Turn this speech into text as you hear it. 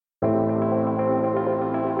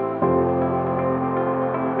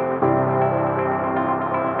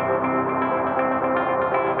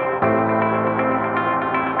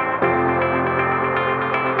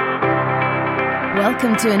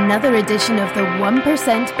Welcome to another edition of the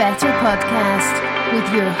 1% Better podcast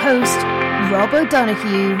with your host, Rob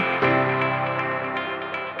O'Donoghue.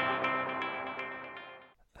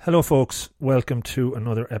 Hello folks, welcome to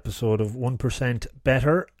another episode of 1%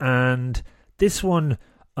 Better, and this one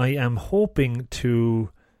I am hoping to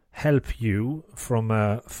help you from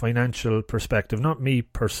a financial perspective. Not me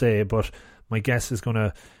per se, but my guest is going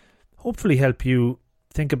to hopefully help you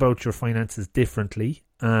think about your finances differently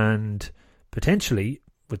and potentially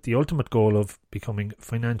with the ultimate goal of becoming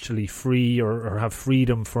financially free or have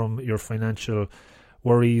freedom from your financial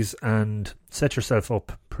worries and set yourself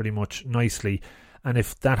up pretty much nicely. And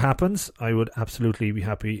if that happens, I would absolutely be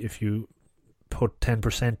happy if you put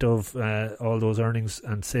 10% of all those earnings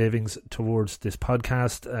and savings towards this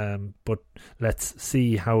podcast. But let's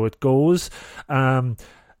see how it goes.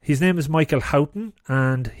 His name is Michael Houghton,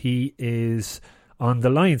 and he is on the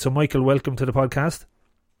line. So, Michael, welcome to the podcast.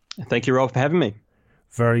 Thank you, Rob, for having me.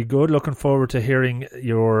 Very good. Looking forward to hearing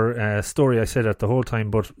your story. I said that the whole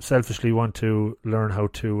time, but selfishly want to learn how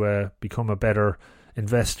to become a better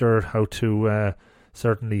investor, how to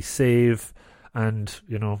certainly save and,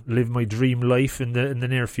 you know, live my dream life in the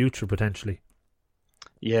near future potentially.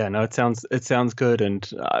 Yeah, no, it sounds good, and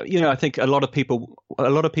I think a lot of people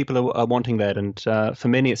are wanting that, and for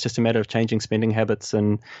many it's just a matter of changing spending habits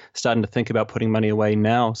and starting to think about putting money away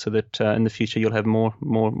now, so that in the future you'll have more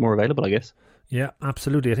available, I guess. Yeah,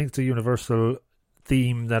 absolutely. I think it's a universal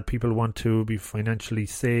theme that people want to be financially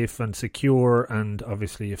safe and secure, and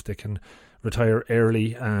obviously if they can retire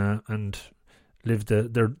early and live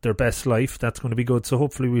their best life, that's going to be good. So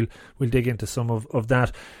hopefully we'll dig into some of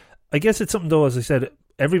that. I guess it's something though, as I said,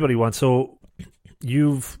 everybody wants. So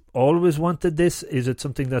you've always wanted this? Is it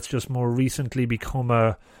something that's just more recently become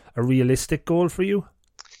a realistic goal for you?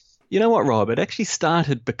 You know what, Rob? It actually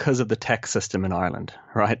started because of the tax system in Ireland,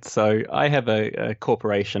 right? So I have a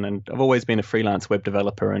corporation, and I've always been a freelance web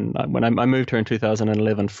developer. And when I moved here in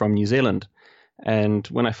 2011 from New Zealand, and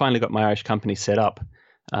when I finally got my Irish company set up,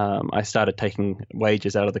 I started taking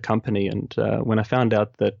wages out of the company. And when I found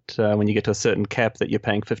out that when you get to a certain cap that you're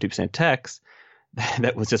paying 50% tax,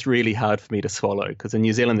 that was just really hard for me to swallow, because in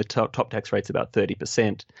New Zealand the top tax rate's about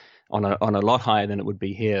 30%, on a lot higher than it would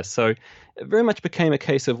be here. So it very much became a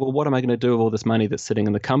case of, well, what am I going to do with all this money that's sitting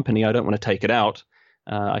in the company? I don't want to take it out.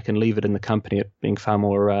 I can leave it in the company at being far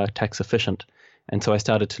more tax efficient. And so I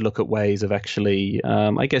started to look at ways of actually,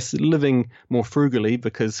 I guess, living more frugally,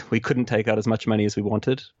 because we couldn't take out as much money as we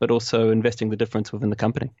wanted, but also investing the difference within the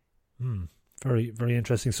company. Very, very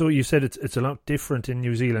interesting. So you said it's a lot different in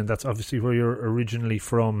New Zealand. That's obviously where you're originally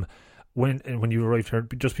from. When you arrived here,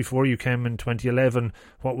 just before you came in 2011,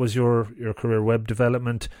 what was your career? Web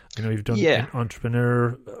development? You know, you've done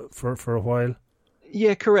entrepreneur for a while.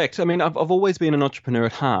 Yeah, correct. I mean, I've always been an entrepreneur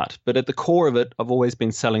at heart, but at the core of it, I've always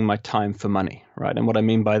been selling my time for money, right? And what I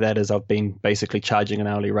mean by that is I've been basically charging an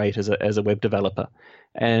hourly rate as a web developer.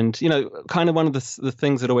 And, you know, kind of one of the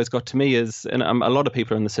things that always got to me is, and a lot of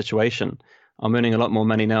people are in the situation, I'm earning a lot more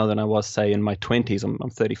money now than I was, say, in my 20s. I'm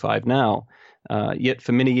 35 now. Yet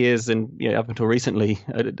for many years, and up until recently,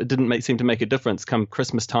 it didn't seem to make a difference. Come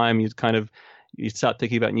Christmas time, you start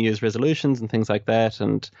thinking about New Year's resolutions and things like that.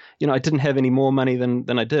 And, I didn't have any more money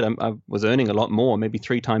than I did. I was earning a lot more, maybe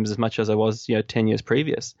 3 times as much as I was, 10 years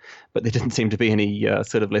previous. But there didn't seem to be any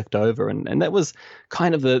sort of left over. And that was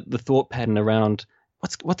kind of the thought pattern around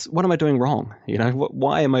what am I doing wrong?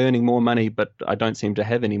 Why am I earning more money, but I don't seem to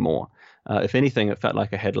have any more? If anything, it felt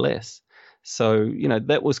like I had less. So,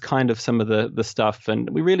 that was kind of some of the stuff. And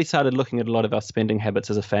we really started looking at a lot of our spending habits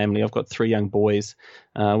as a family. I've got 3 young boys.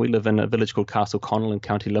 We live in a village called Castle Connell in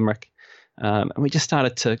County Limerick. And we just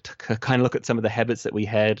started to kind of look at some of the habits that we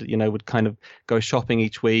had. Would kind of go shopping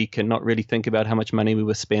each week and not really think about how much money we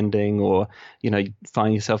were spending, or,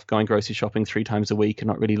 find yourself going grocery shopping 3 times a week and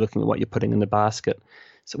not really looking at what you're putting in the basket.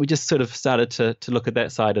 So we just sort of started to look at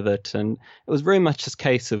that side of it. And it was very much this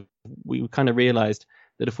case of, we kind of realized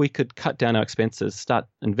that if we could cut down our expenses, start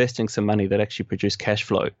investing some money that actually produced cash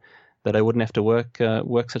flow, that I wouldn't have to work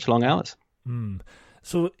such long hours.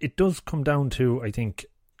 So it does come down to, I think,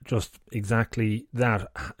 just exactly that,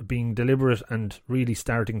 being deliberate and really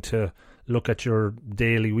starting to look at your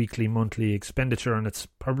daily, weekly, monthly expenditure. And it's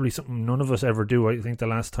probably something none of us ever do. I think the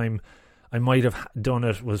last time I might have done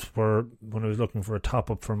it was when I was looking for a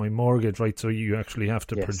top-up for my mortgage, right? So you actually have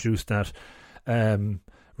to produce that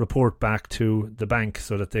report back to the bank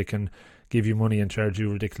so that they can give you money and charge you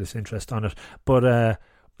ridiculous interest on it. But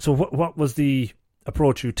so what was the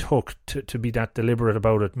approach you took to be that deliberate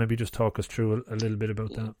about it? Maybe just talk us through a little bit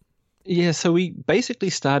about that. Yeah, so we basically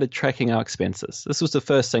started tracking our expenses. This was the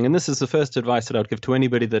first thing, and this is the first advice that I would give to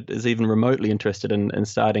anybody that is even remotely interested in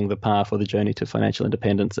starting the path or the journey to financial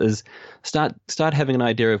independence is start having an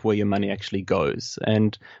idea of where your money actually goes.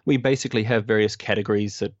 And we basically have various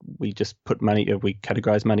categories that we just we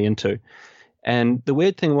categorize money into. And the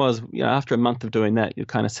weird thing was, after a month of doing that, you'd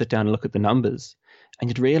kind of sit down and look at the numbers, and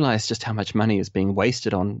you'd realize just how much money is being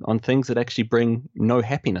wasted on things that actually bring no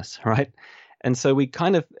happiness, right? And so we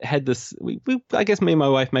kind of had this, I guess me and my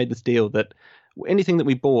wife made this deal that anything that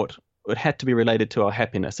we bought, it had to be related to our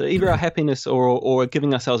happiness, either our happiness or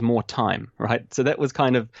giving ourselves more time, right? So that was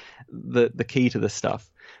kind of the key to this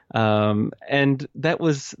stuff. And that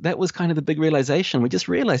was kind of the big realization. We just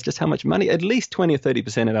realized just how much money, at least 20 or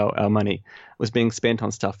 30% of our money was being spent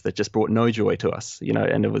on stuff that just brought no joy to us,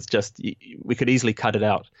 and it was just, we could easily cut it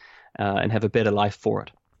out and have a better life for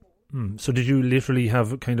it. So did you literally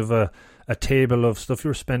have kind of a table of stuff you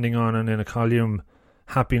were spending on and in a column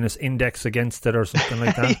happiness index against it or something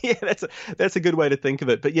like that? Yeah, that's a good way to think of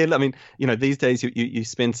it. But yeah, I mean, these days you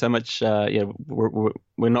spend so much, we're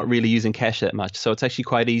not really using cash that much. So it's actually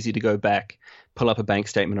quite easy to go back, pull up a bank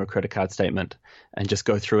statement or a credit card statement and just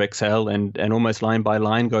go through Excel and almost line by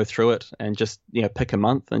line go through it and just, pick a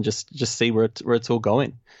month and just see where it's all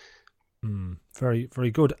going. Very,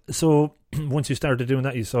 very good. So once you started doing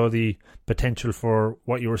that, you saw the potential for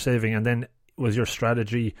what you were saving, and then was your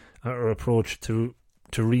strategy or approach to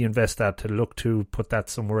reinvest that, to look to put that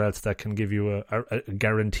somewhere else that can give you a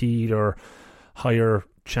guaranteed or higher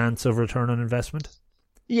chance of return on investment?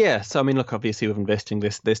 Yeah, so I mean, look, obviously with investing,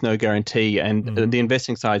 there's no guarantee, and the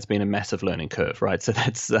investing side's been a massive learning curve, right? So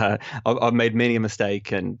that's I've made many a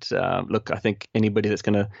mistake, and look, I think anybody that's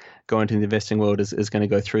going to go into the investing world is going to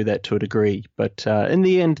go through that to a degree. But in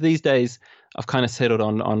the end, these days, I've kind of settled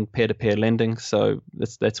on peer-to-peer lending. So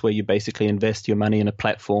that's where you basically invest your money in a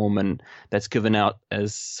platform, and that's given out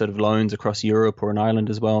as sort of loans across Europe or in Ireland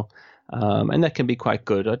as well. And that can be quite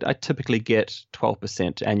good. I typically get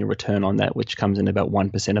 12% annual return on that, which comes in about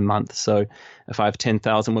 1% a month. So if I have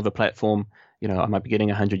 10,000 with a platform, I might be getting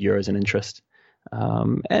 100 euros in interest.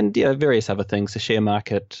 And various other things, the share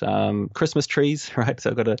market, Christmas trees, right? So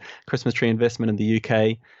I've got a Christmas tree investment in the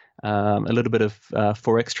UK, a little bit of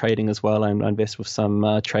Forex trading as well. I invest with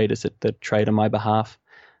some traders that trade on my behalf.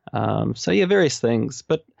 Various things.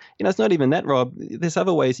 But, it's not even that, Rob. There's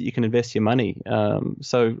other ways that you can invest your money.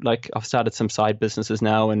 So like I've started some side businesses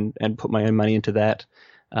now and put my own money into that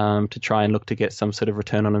to try and look to get some sort of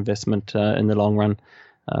return on investment in the long run.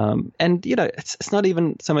 It's not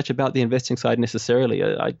even so much about the investing side necessarily.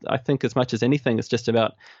 I think as much as anything, it's just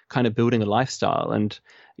about kind of building a lifestyle. And,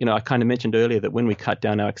 I kind of mentioned earlier that when we cut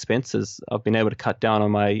down our expenses, I've been able to cut down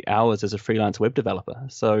on my hours as a freelance web developer.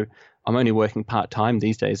 So I'm only working part-time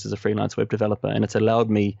these days as a freelance web developer, and it's allowed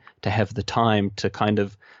me to have the time to kind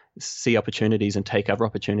of see opportunities and take other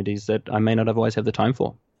opportunities that I may not otherwise have the time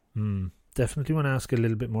for. Definitely want to ask a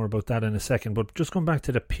little bit more about that in a second, but just going back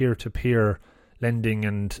to the peer-to-peer lending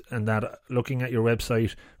and that, looking at your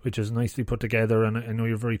website, which is nicely put together, and I know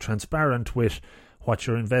you're very transparent with what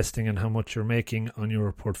you're investing and how much you're making on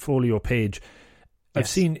your portfolio page. Yes. I've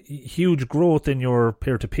seen huge growth in your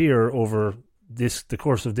peer-to-peer over the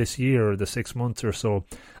course of this year, the 6 months or so.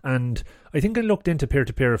 And I think I looked into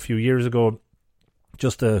peer-to-peer a few years ago,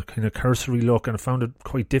 just a kind of cursory look, and I found it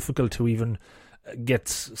quite difficult to even get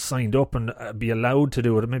signed up and be allowed to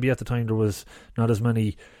do it. Maybe at the time there was not as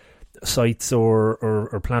many sites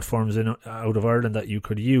or platforms out of Ireland that you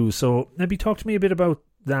could use. So maybe talk to me a bit about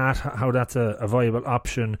that, how that's a viable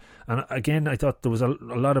option. And again, I thought there was a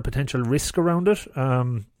lot of potential risk around it.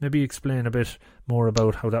 Maybe explain a bit more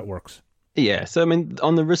about how that works. Yeah, so I mean,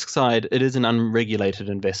 on the risk side, it is an unregulated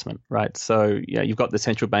investment, right? So you've got the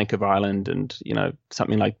Central Bank of Ireland, and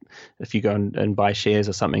something like if you go and buy shares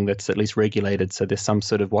or something that's at least regulated, so there's some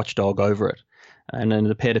sort of watchdog over it. And in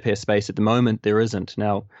the peer-to-peer space at the moment, there isn't.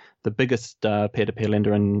 Now, the biggest peer-to-peer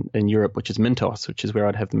lender in Europe, which is Mintos, which is where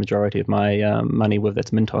I'd have the majority of my money with,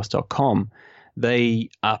 that's mintos.com, they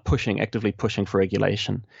are actively pushing for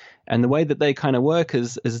regulation. And the way that they kind of work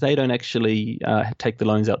is they don't actually take the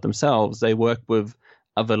loans out themselves. They work with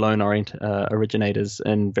other loan originators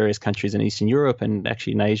in various countries in Eastern Europe and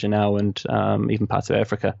actually in Asia now, and even parts of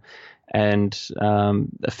Africa. And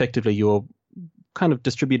effectively, you're kind of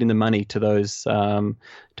distributing the money to those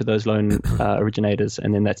loan originators,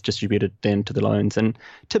 and then that's distributed then to the loans. And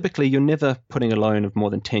typically, you're never putting a loan of more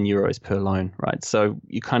than 10 euros per loan, right? So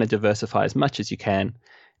you kind of diversify as much as you can.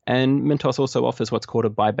 And Mintos also offers what's called a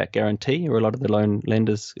buyback guarantee, or a lot of the loan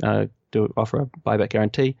lenders do offer a buyback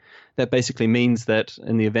guarantee. That basically means that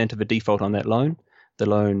in the event of a default on that loan,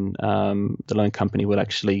 the loan company will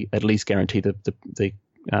actually at least guarantee the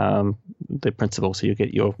principal, so you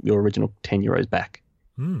get your original €10 back.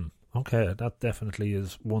 Okay, that definitely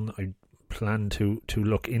is one I plan to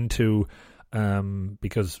look into,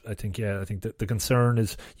 because I think that the concern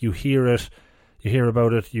is you hear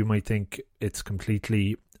about it, you might think it's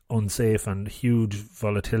completely unsafe and huge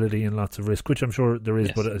volatility and lots of risk, which I'm sure there is.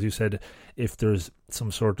 Yes. But as you said, if there's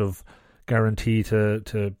some sort of guarantee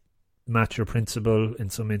to match your principal in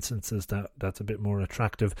some instances, that's a bit more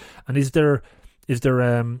attractive. And is there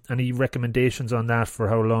any recommendations on that for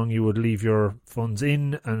how long you would leave your funds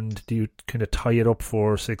in, and do you kind of tie it up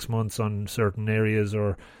for 6 months on certain areas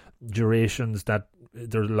or durations that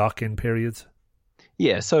they're lock-in periods?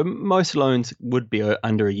 Yeah, so most loans would be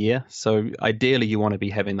under a year. So ideally you want to be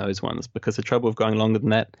having those ones, because the trouble of going longer than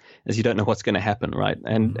that is you don't know what's going to happen, right?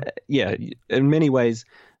 And in many ways,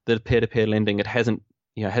 the peer-to-peer lending, it hasn't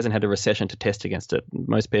had a recession to test against it.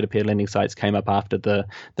 Most peer-to-peer lending sites came up after the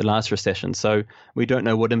last recession. So we don't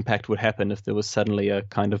know what impact would happen if there was suddenly a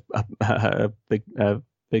kind of a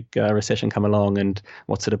big recession come along, and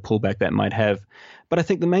what sort of pullback that might have. But I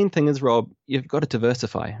think the main thing is, Rob, you've got to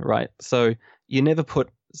diversify, right? So you never put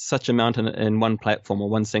such amount in one platform or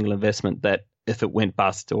one single investment that if it went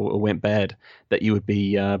bust or went bad, that you would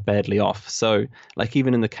be badly off. So like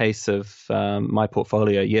even in the case of my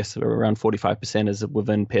portfolio, yes, around 45% is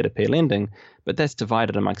within peer-to-peer lending, but that's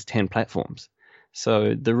divided amongst 10 platforms.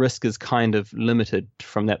 So the risk is kind of limited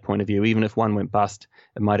from that point of view. Even if one went bust,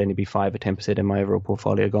 it might only be 5 or 10% in my overall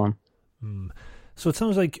portfolio gone. So it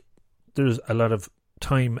sounds like there's a lot of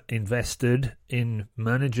time invested in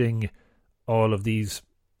managing all of these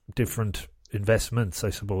different investments, I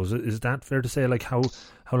suppose. Is that fair to say? Like how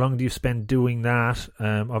long do you spend doing that?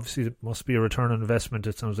 Obviously it must be a return on investment.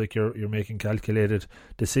 It sounds like you're making calculated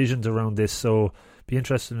decisions around this. So be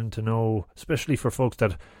interested in to know, especially for folks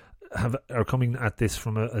that are coming at this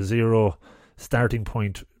from a zero starting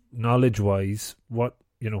point knowledge wise, what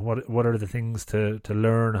are the things to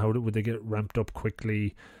learn? How would they get ramped up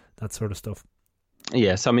quickly? That sort of stuff.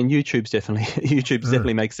 Yes, I mean YouTube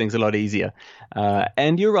definitely makes things a lot easier,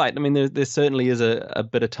 and you're right. I mean there certainly is a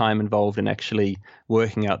bit of time involved in actually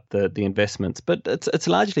working out the investments, but it's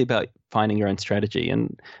largely about finding your own strategy.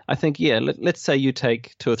 And I think let's say you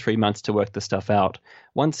take 2 or 3 months to work the stuff out.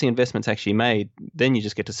 Once the investment's actually made, then you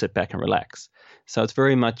just get to sit back and relax. So it's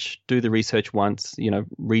very much do the research once,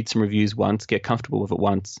 read some reviews once, get comfortable with it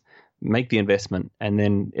once, make the investment, and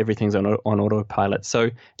then everything's on autopilot. So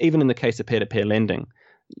even in the case of peer-to-peer lending,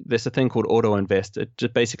 there's a thing called auto invest. It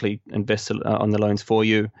just basically invests on the loans for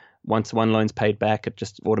you. Once one loan's paid back, it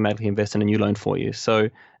just automatically invests in a new loan for you. So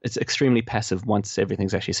it's extremely passive once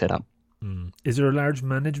everything's actually set up. Is there a large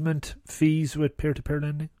management fees with peer-to-peer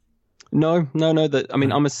lending? No.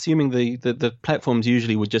 I'm assuming the platforms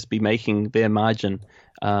usually would just be making their margin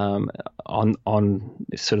on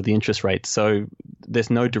sort of the interest rate. So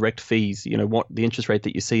there's no direct fees. What the interest rate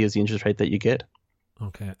that you see is the interest rate that you get.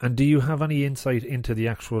 Okay. And do you have any insight into the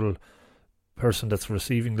actual person that's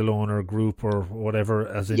receiving the loan or group or whatever,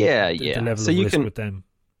 as in the level of risk with them?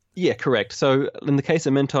 Yeah, correct. So in the case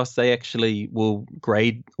of Mintos, they actually will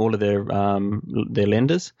grade all of their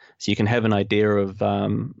lenders, so you can have an idea of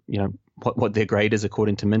what their grade is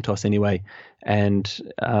according to Mintos anyway. And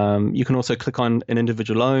you can also click on an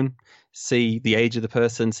individual loan, see the age of the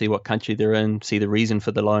person, see what country they're in, see the reason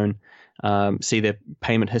for the loan, see their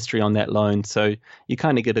payment history on that loan. So you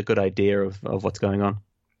kind of get a good idea of what's going on.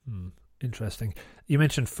 Interesting. You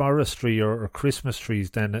mentioned forestry or Christmas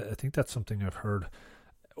trees then. I think that's something I've heard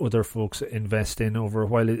other folks invest in over a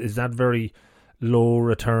while. Is that very low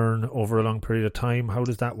return over a long period of time? How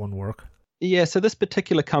does that one work? Yeah, so this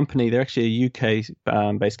particular company, they're actually a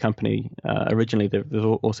UK based company. Originally, they've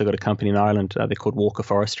also got a company in Ireland. They're called Walker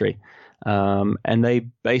Forestry. And they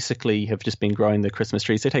basically have just been growing the Christmas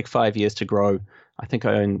trees. They take 5 years to grow. I think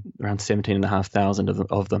I own around 17,500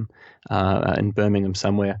 of them in Birmingham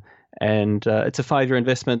somewhere. And it's a 5-year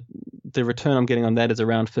investment. The return I'm getting on that is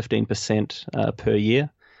around 15% per year.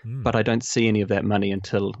 But I don't see any of that money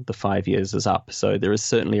until the 5 years is up. So there is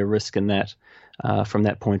certainly a risk in that from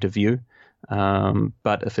that point of view.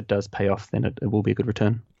 But if it does pay off, then it will be a good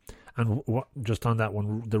return. And just on that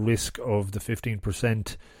one, the risk of the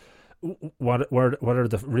 15%, what are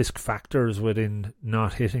the risk factors within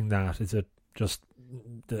not hitting that? Is it just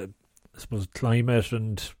the, I suppose, climate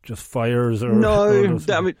and just fires? Or no,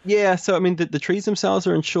 So the trees themselves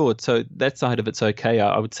are insured, so that side of it's okay.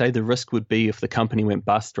 I would say the risk would be if the company went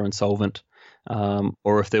bust or insolvent.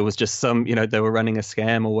 or if there was just some, they were running a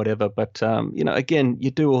scam or whatever. But, again,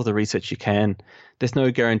 you do all the research you can. There's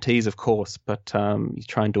no guarantees, of course, but you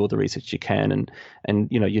try and do all the research you can. And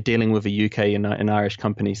you're dealing with a UK and Irish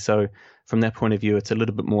company. So from that point of view, it's a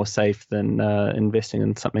little bit more safe than investing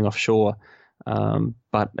in something offshore.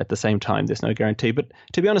 But at the same time, there's no guarantee. But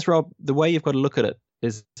to be honest, Rob, the way you've got to look at it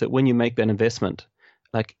is that when you make that investment,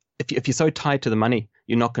 like if you're so tied to the money,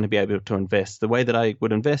 you're not going to be able to invest. The way that I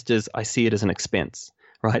would invest is I see it as an expense,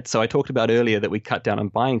 right? So I talked about earlier that we cut down on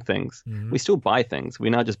buying things. We still buy things. We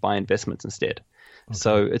now just buy investments instead. Okay.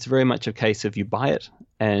 So it's very much a case of you buy it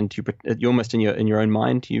and you're almost in your own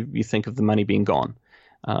mind, you think of the money being gone.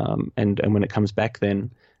 And when it comes back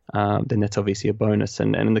then that's obviously a bonus.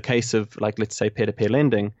 And in the case of, like, let's say peer-to-peer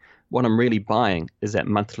lending, what I'm really buying is that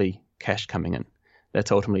monthly cash coming in.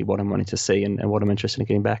 That's ultimately what I'm wanting to see and what I'm interested in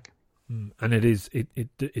getting back. And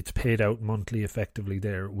it's paid out monthly effectively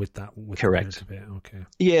there with that. Correct. Okay.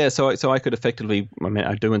 Yeah, so I could effectively,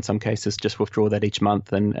 I do in some cases just withdraw that each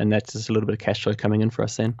month, and that's just a little bit of cash flow coming in for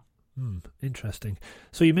us then. Interesting.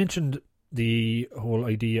 So you mentioned the whole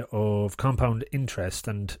idea of compound interest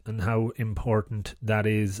and how important that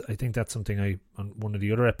is. I think that's something on one of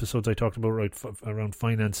the other episodes I talked about around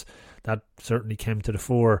finance, that certainly came to the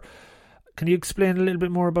fore. Can you explain a little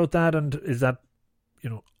bit more about that? And is that,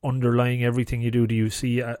 underlying everything you do? Do you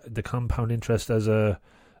see the compound interest as a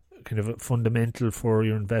kind of a fundamental for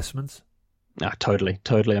your investments? Totally.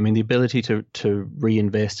 I mean, the ability to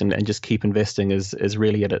reinvest and just keep investing is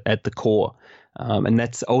really at the core. And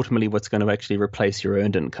that's ultimately what's going to actually replace your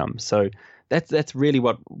earned income. So that's really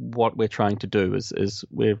what we're trying to do is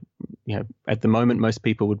we're, at the moment, most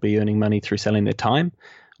people would be earning money through selling their time.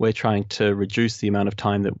 We're trying to reduce the amount of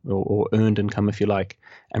time that, or earned income, if you like,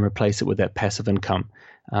 and replace it with that passive income.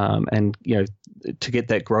 And to get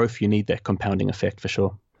that growth, you need that compounding effect for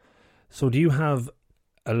sure. So do you have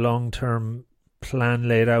a long-term plan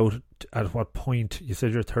laid out? At what point? You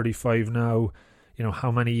said you're 35 now.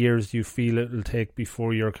 How many years do you feel it'll take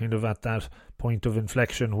before you're kind of at that point of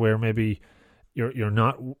inflection where maybe you're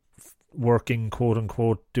not working, quote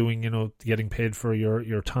unquote, doing, getting paid for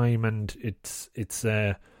your time, and it's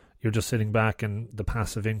you're just sitting back and the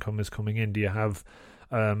passive income is coming in? Do you have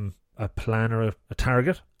a plan or a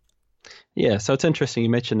target? Yeah, so it's interesting you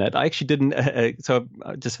mentioned that. I actually didn't. So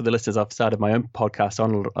just for the listeners, I've started my own podcast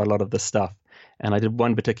on a lot of this stuff. And I did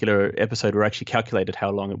one particular episode where I actually calculated how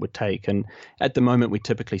long it would take. And at the moment, we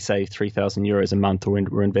typically save €3,000 a month, or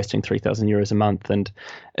we're investing €3,000 a month. And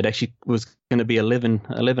it actually was going to be 11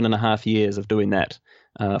 and a half years of doing that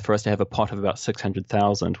for us to have a pot of about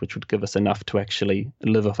 600,000, which would give us enough to actually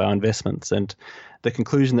live off our investments. And the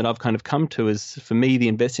conclusion that I've kind of come to is, for me, the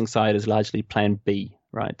investing side is largely plan B,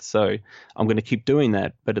 right? So I'm going to keep doing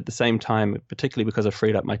that. But at the same time, particularly because I've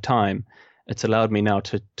freed up my time, it's allowed me now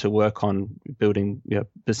to work on building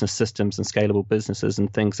business systems and scalable businesses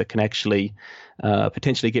and things that can actually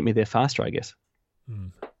potentially get me there faster, I guess.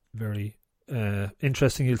 Very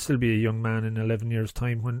interesting. You'll still be a young man in 11 years'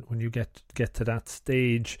 time when you get to that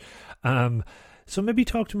stage. So maybe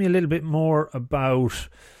talk to me a little bit more about,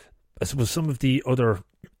 I suppose, some of the other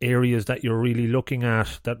areas that you're really looking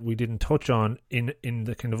at that we didn't touch on in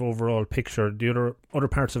the kind of overall picture, the other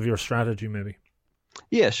parts of your strategy maybe.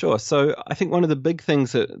 Yeah, sure. So I think one of the big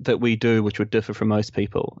things that we do, which would differ from most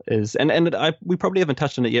people, is, we probably haven't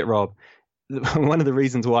touched on it yet, Rob. One of the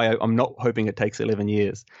reasons why I'm not hoping it takes 11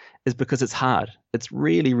 years is because it's hard. It's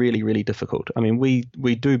really, really, really difficult. I mean, we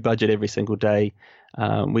do budget every single day.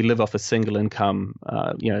 We live off a single income,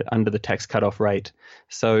 under the tax cutoff rate.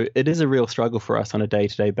 So it is a real struggle for us on a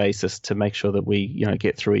day-to-day basis to make sure that we,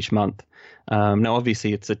 get through each month. Now,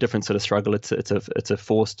 obviously, it's a different sort of struggle. It's a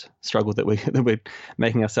forced struggle that we're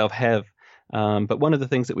making ourselves have. But one of the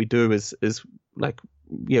things that we do is like,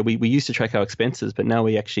 we used to track our expenses, but now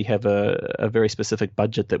we actually have a very specific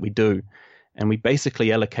budget that we do. And we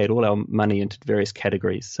basically allocate all our money into various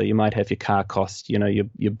categories. So you might have your car costs,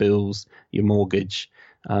 your bills, your mortgage,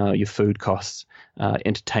 your food costs,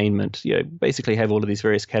 entertainment. Basically have all of these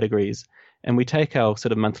various categories. And we take our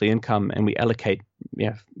sort of monthly income and we allocate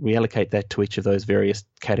that to each of those various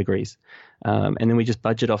categories. And then we just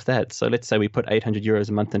budget off that. So let's say we put €800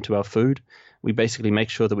 a month into our food. We basically make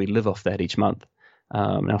sure that we live off that each month.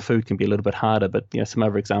 Now, food can be a little bit harder, but some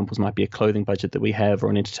other examples might be a clothing budget that we have or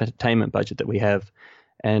an entertainment budget that we have.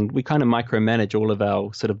 And we kind of micromanage all of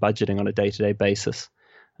our sort of budgeting on a day-to-day basis.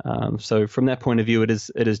 So from that point of view, it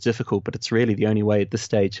is difficult, but it's really the only way at this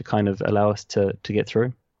stage to kind of allow us to get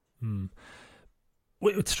through.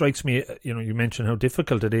 Well, it strikes me, you mentioned how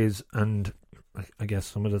difficult it is, and I guess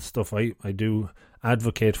some of the stuff I do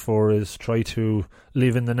advocate for is try to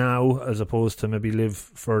live in the now as opposed to maybe live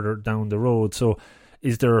further down the road. So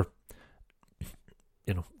is there,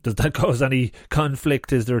 does that cause any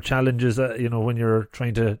conflict? Is there challenges, when you're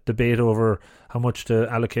trying to debate over how much to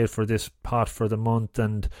allocate for this pot for the month?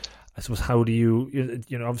 And I suppose, how do you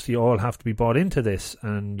obviously all have to be bought into this,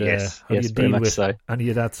 and yes, how do you deal with so. any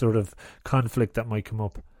of that sort of conflict that might come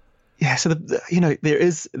up? Yeah, so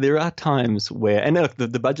there are times where, and look, the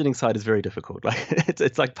budgeting side is very difficult. Like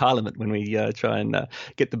it's like Parliament when we try and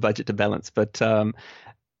get the budget to balance. But the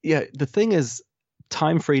thing is,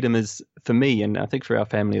 time freedom is, for me, and I think for our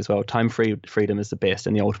family as well, freedom is the best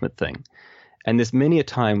and the ultimate thing. And there's many a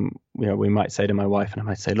time, we might say to my wife, and I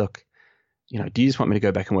might say, look, do you just want me to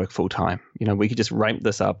go back and work full time? We could just ramp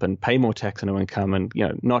this up and pay more tax on our income and,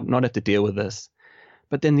 not have to deal with this.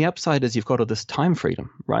 But then the upside is you've got all this time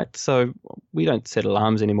freedom, right? So we don't set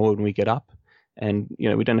alarms anymore when we get up, and,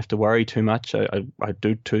 we don't have to worry too much. I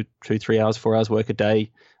do 3 hours, 4 hours work a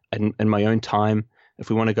day in my own time. If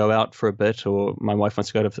we want to go out for a bit, or my wife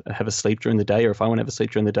wants to go to have a sleep during the day, or if I want to have a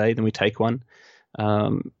sleep during the day, then we take one.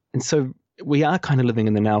 And so we are kind of living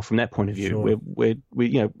in the now from that point of view. Sure.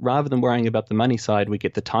 We rather than worrying about the money side, we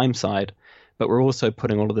get the time side, but we're also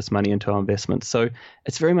putting all of this money into our investments. So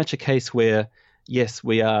it's very much a case where, yes,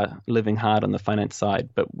 we are living hard on the finance side,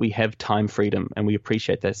 but we have time freedom, and we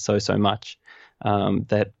appreciate that so much.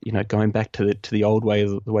 That going back to the old way,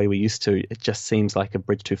 the way we used to, it just seems like a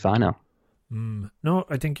bridge too far now. No,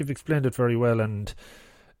 I think you've explained it very well, and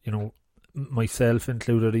myself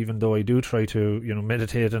included, even though I do try to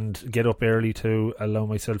meditate and get up early to allow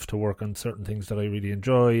myself to work on certain things that I really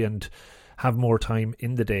enjoy and have more time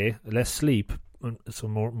in the day, less sleep, so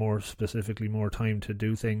more specifically more time to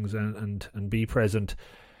do things and be present.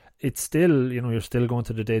 It's still, you're still going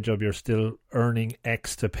to the day job, you're still earning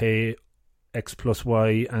X to pay X plus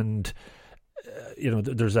Y, and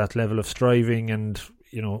there's that level of striving, and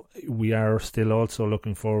we are still also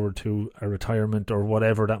looking forward to a retirement or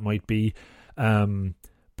whatever that might be,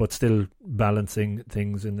 but still balancing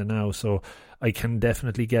things in the now. So I can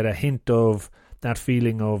definitely get a hint of that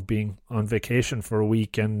feeling of being on vacation for a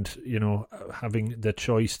week and, having the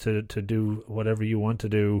choice to do whatever you want to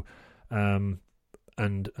do, and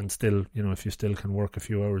still, if you still can work a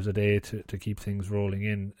few hours a day to keep things rolling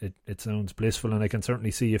in, it sounds blissful. And I can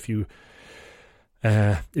certainly see if you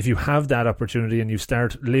have that opportunity and you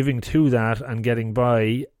start living to that and getting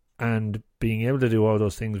by and being able to do all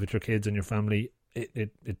those things with your kids and your family,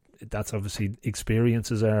 that's obviously,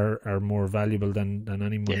 experiences are more valuable than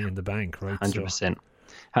any money in the bank, right? 100%.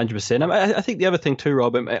 100%. I think the other thing too,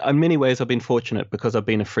 Rob, in many ways I've been fortunate because I've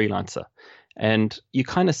been a freelancer, and you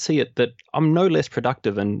kind of see it that I'm no less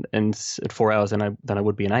productive in 4 hours than I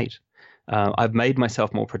would be in 8. I've made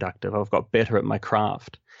myself more productive. I've got better at my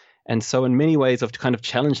craft. And so in many ways, I've kind of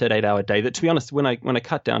challenged that 8-hour day. That, to be honest, when I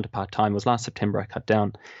cut down to part-time, it was last September I cut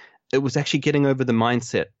down, it was actually getting over the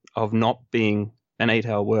mindset of not being an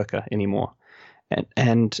 8-hour worker anymore.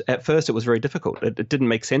 And at first it was very difficult. It didn't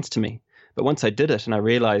make sense to me. But once I did it and I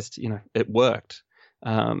realized, it worked,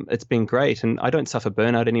 it's been great. And I don't suffer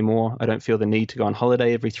burnout anymore. I don't feel the need to go on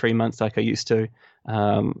holiday every 3 months like I used to.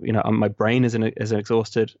 My brain isn't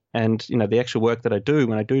exhausted. And, the actual work that I do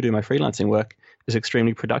when I do my freelancing work is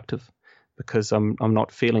extremely productive because I'm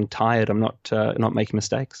not feeling tired. I'm not making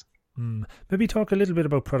mistakes. Maybe talk a little bit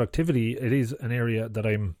about productivity. It is an area that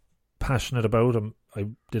I'm passionate about. I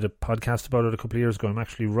did a podcast about it a couple of years ago. I'm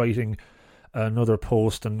actually writing another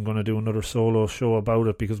post and going to do another solo show about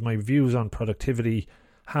it because my views on productivity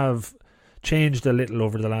have changed a little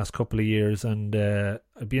over the last couple of years, and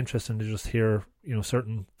I'd be interested to just hear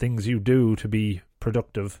certain things you do to be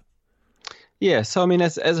productive. Yeah, so I mean,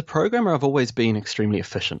 as a programmer, I've always been extremely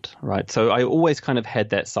efficient, right? So I always kind of had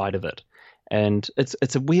that side of it. And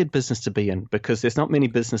it's a weird business to be in because there's not many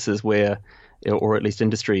businesses where, or at least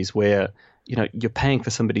industries where, you're paying for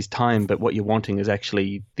somebody's time, but what you're wanting is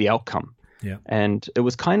actually the outcome. Yeah. And it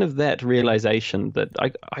was kind of that realization that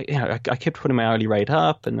I kept putting my hourly rate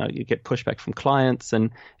up, and you get pushback from clients.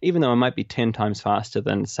 And even though I might be 10 times faster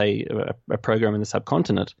than, say, a program in the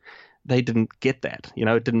subcontinent, they didn't get that.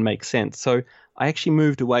 It didn't make sense. So I actually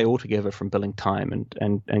moved away altogether from billing time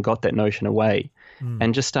and got that notion away.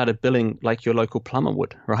 And just started billing like your local plumber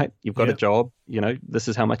would, right? You've got a job, this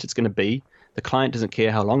is how much it's going to be. The client doesn't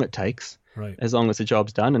care how long it takes, right, as long as the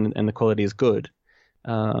job's done and the quality is good.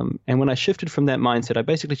 And when I shifted from that mindset, I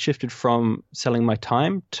basically shifted from selling my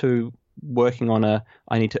time to working on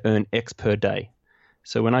I need to earn X per day.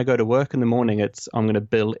 So when I go to work in the morning, I'm going to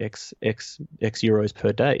bill X euros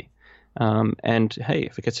per day. And hey,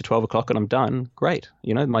 if it gets to 12 o'clock and I'm done, great.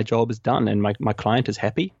 My job is done and my client is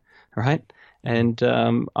happy, right? and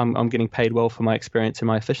I'm getting paid well for my experience and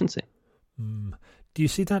my efficiency. Do you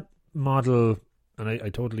see that model? And I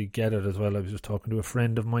totally get it as well. I was just talking to a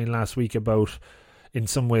friend of mine last week about, in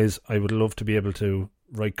some ways, I would love to be able to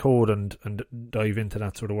write code and dive into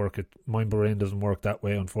that sort of work. My brain doesn't work that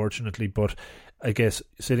way, unfortunately. But I guess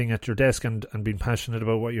sitting at your desk and being passionate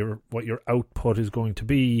about what your output is going to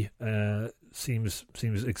be seems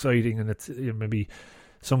exciting, and it's maybe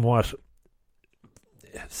somewhat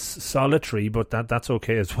solitary, but that's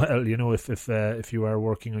okay as well. If you are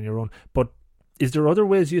working on your own. But is there other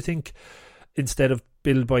ways you think, instead of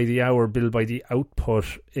bill by the hour, bill by the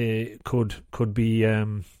output, could be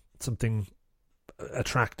something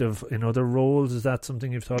attractive in other roles? Is that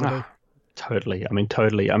something you've thought about? Totally.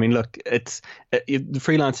 Totally. Look, the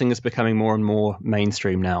freelancing is becoming more and more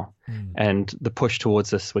mainstream now, and the push towards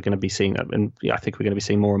this, we're going to be seeing, and I think we're going to be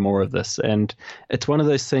seeing more and more of this. And it's one of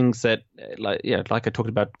those things that, like I talked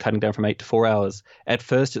about, cutting down from 8 to 4 hours. At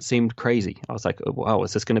first, it seemed crazy. I was like, oh, wow,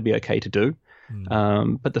 is this going to be okay to do?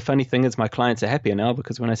 But the funny thing is, my clients are happier now,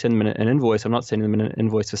 because when I send them an invoice, I'm not sending them an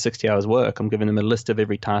invoice for 60 hours work. I'm giving them a list of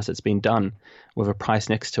every task that's been done with a price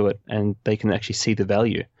next to it, and they can actually see the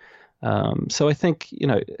value. So I think,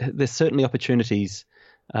 there's certainly opportunities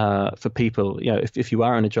for people, if you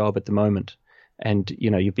are in a job at the moment, and,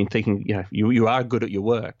 you've been thinking, you are good at your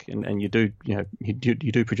work, and you do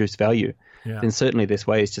produce value, then certainly there's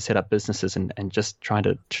ways to set up businesses and just try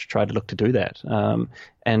to look to do that.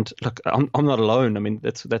 And look, I'm not alone.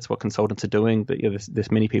 That's what consultants are doing.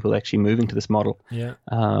 There's many people actually moving to this model. It's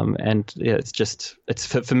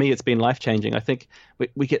for me, it's been life changing. I think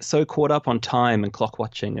we get so caught up on time and clock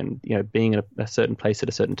watching, and being in a certain place at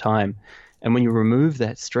a certain time, and when you remove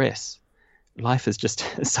that stress, life is just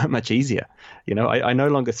so much easier. I no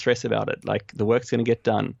longer stress about it. Like, the work's going to get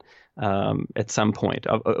done at some point.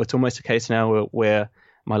 It's almost a case now where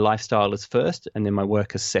my lifestyle is first and then my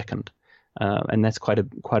work is second. And that's quite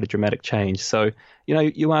a dramatic change. So,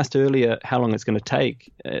 you asked earlier how long it's going to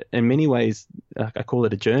take. In many ways, I call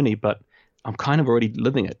it a journey, but I'm kind of already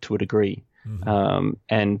living it to a degree.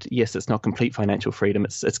 And yes, it's not complete financial freedom.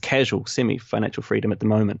 It's casual, semi-financial freedom at the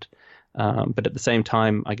moment. But at the same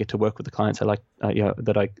time, I get to work with the clients I like,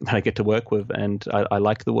 that I get to work with, and I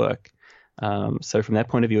like the work. So from that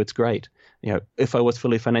point of view, it's great. If I was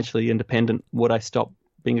fully financially independent, would I stop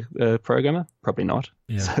being a programmer? Probably not.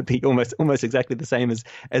 So it'd be almost exactly the same as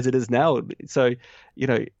it is now. So,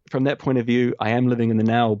 from that point of view, I am living in the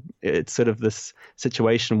now. It's sort of this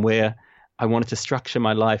situation where I wanted to structure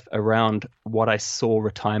my life around what I saw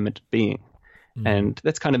retirement being. And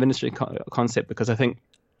that's kind of an interesting concept, because I think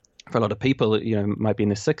for a lot of people, might be in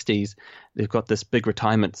their 60s, they've got this big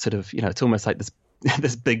retirement sort of, it's almost like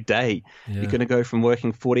this big day. You're going to go from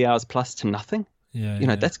working 40 hours plus to nothing.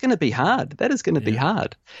 That's going to be hard. That is going to be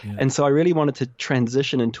hard. And so I really wanted to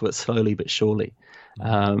transition into it slowly but surely.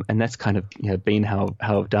 And that's kind of, been how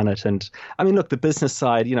I've done it. And look, the business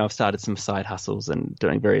side, I've started some side hustles and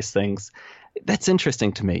doing various things. That's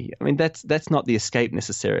interesting to me. That's not the escape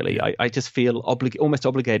necessarily. I just feel almost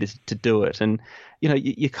obligated to do it. And,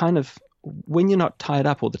 you kind of, when you're not tied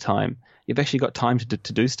up all the time, you've actually got time to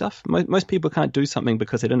do stuff. Most people can't do something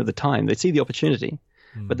because they don't have the time. They see the opportunity,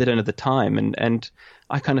 but they don't have the time. And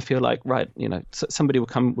I kind of feel like, right, somebody will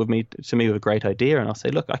come to me with a great idea, and I'll say,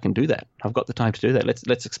 look, I can do that. I've got the time to do that.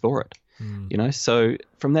 Let's explore it. So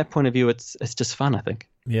from that point of view, it's just fun, I think.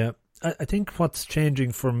 Yeah. I think what's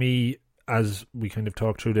changing for me, as we kind of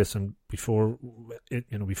talked through this, and before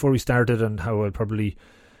we started, and how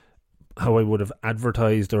I would have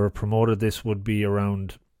advertised or promoted this, would be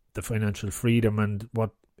around the financial freedom. And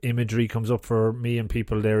what imagery comes up for me and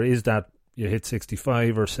people there is that you hit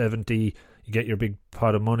 65 or 70, you get your big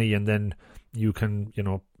pot of money, and then you can,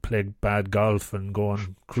 play bad golf and go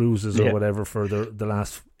on cruises or whatever for the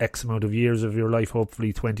last X amount of years of your life,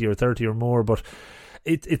 hopefully 20 or 30 or more. But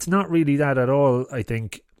it's not really that at all, I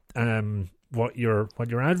think. What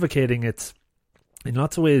you're advocating, it's in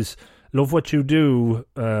lots of ways, love what you do,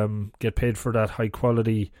 get paid for that high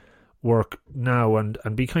quality work now,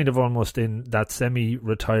 and be kind of almost in that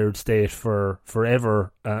semi-retired state for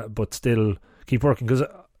forever, but still keep working.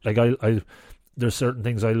 Because there's certain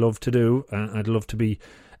things I love to do, and I'd love to be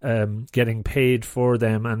getting paid for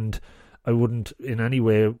them, and I wouldn't in any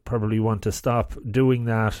way probably want to stop doing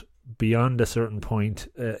that beyond a certain point.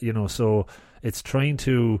 So it's trying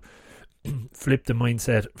to flip the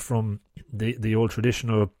mindset from the old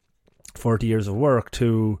traditional 40 years of work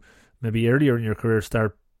to maybe earlier in your career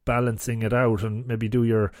start balancing it out, and maybe do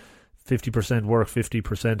your 50% work,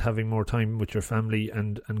 50% having more time with your family,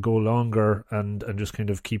 and go longer, and just kind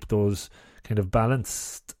of keep those kind of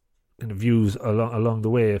balanced kind of views along the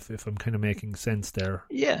way, if I'm kind of making sense there.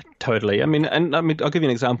 Yeah, totally. I mean, I'll give you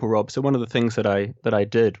an example, Rob. So one of the things that I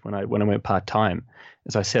did when I went part-time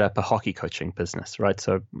is I set up a hockey coaching business, right?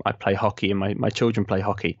 So I play hockey and my children play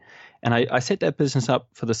hockey. And I set that business up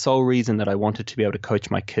for the sole reason that I wanted to be able to coach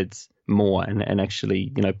my kids more and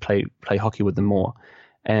actually, play hockey with them more.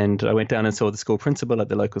 And I went down and saw the school principal at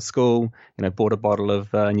the local school, bought a bottle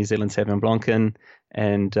of New Zealand Sauvignon Blanc in,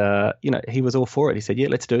 and, he was all for it. He said, yeah,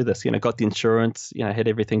 let's do this. Got the insurance, had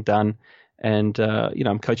everything done. And,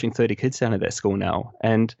 I'm coaching 30 kids down at that school now.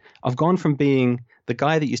 And I've gone from being the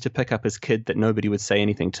guy that used to pick up his kid that nobody would say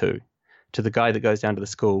anything to the guy that goes down to the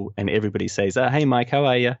school and everybody says, hey, Mike, how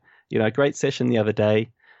are you? Great session the other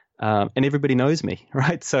day. And everybody knows me,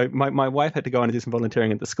 right? So my wife had to go and do some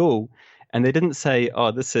volunteering at the school, and they didn't say,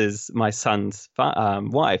 oh, this is my son's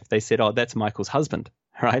wife. They said, oh, that's Michael's husband,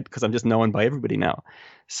 right? Because I'm just known by everybody now.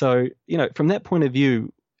 So, from that point of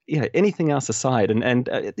view, anything else aside, and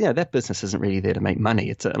that business isn't really there to make money.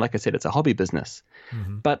 It's like I said, it's a hobby business.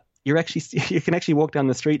 Mm-hmm. But you can actually walk down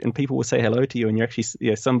the street and people will say hello to you, and you're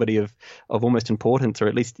actually somebody of almost importance, or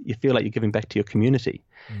at least you feel like you're giving back to your community.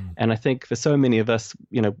 And I think for so many of us,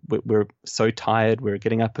 we're so tired, we're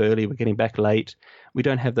getting up early, we're getting back late, we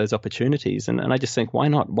don't have those opportunities. And I just think, why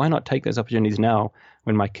not take those opportunities now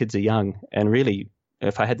when my kids are young? And really,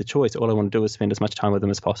 if I had the choice, all I want to do is spend as much time with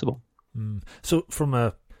them as possible. So from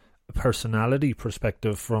a personality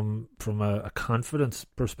perspective, from a confidence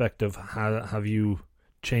perspective, how have you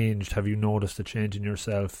changed? Have you noticed a change in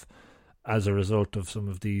yourself as a result of some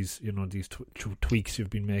of these, these tweaks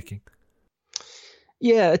you've been making?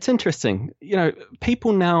 Yeah, it's interesting.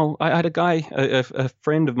 People now, I had a guy, a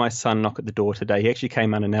friend of my son knock at the door today. He actually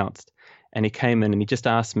came unannounced, and he came in and he just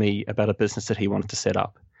asked me about a business that he wanted to set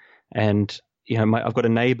up. And, I've got a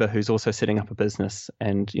neighbor who's also setting up a business,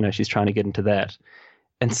 and, she's trying to get into that.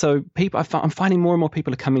 And so I'm finding more and more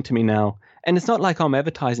people are coming to me now. And it's not like I'm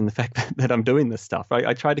advertising the fact that I'm doing this stuff.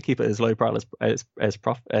 I try to keep it as low profile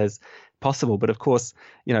as possible. But of course,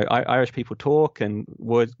 Irish people talk, and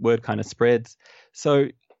word kind of spreads. So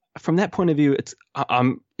from that point of view,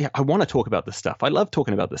 I want to talk about this stuff. I love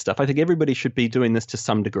talking about this stuff. I think everybody should be doing this to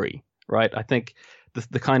some degree, right? I think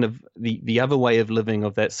the kind of the other way of living,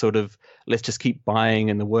 of that sort of let's just keep buying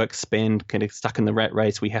and the work spend, kind of stuck in the rat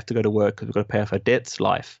race, we have to go to work because we've got to pay off our debts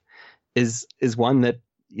life, is one that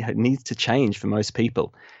needs to change for most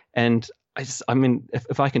people. And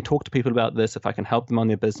if I can talk to people about this, if I can help them on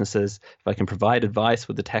their businesses, if I can provide advice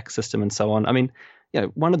with the tax system and so on.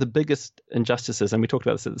 One of the biggest injustices, and we talked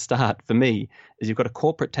about this at the start, for me, is you've got a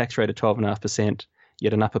corporate tax rate of 12.5%,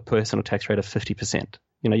 yet an upper personal tax rate of 50%.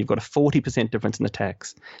 You've got a 40% difference in the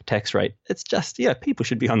tax rate. It's just, people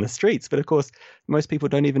should be on the streets, but of course, most people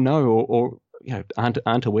don't even know or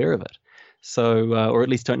aren't aware of it. So, or at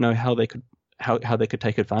least don't know how they could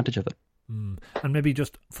take advantage of it. And maybe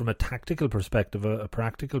just from a tactical perspective, a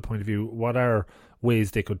practical point of view, what are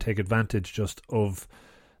ways they could take advantage just of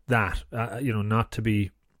that? Not to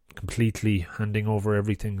be completely handing over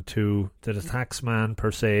everything to the tax man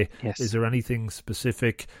per se. Yes. Is there anything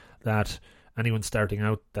specific that anyone starting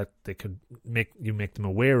out that they could make them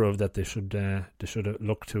aware of that they should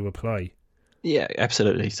look to apply? Yeah,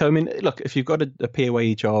 absolutely. So, look, if you've got a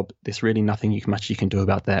PAYE job, there's really nothing much you can do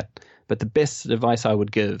about that. But the best advice I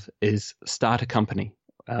would give is start a company,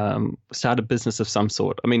 start a business of some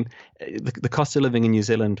sort. The cost of living in New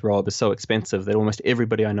Zealand, Rob, is so expensive that almost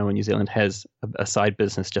everybody I know in New Zealand has a side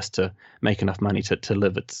business just to make enough money to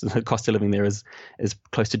live. The cost of living there is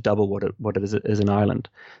close to double what it is in Ireland.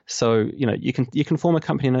 So, you can form a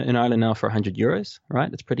company in Ireland now for €100,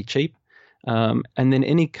 right? It's pretty cheap. And then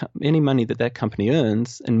any money that company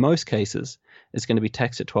earns, in most cases, is going to be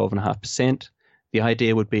taxed at 12.5%. The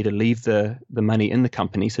idea would be to leave the money in the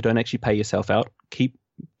company, so don't actually pay yourself out. Keep,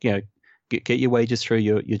 get your wages through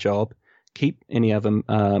your job. Keep any other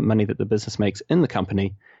money that the business makes in the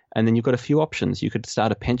company, and then you've got a few options. You could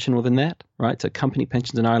start a pension within that, right? So company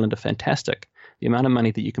pensions in Ireland are fantastic. The amount of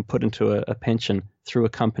money that you can put into a pension through a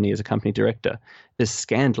company as a company director is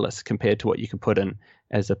scandalous compared to what you can put in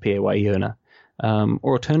as a PAYE earner.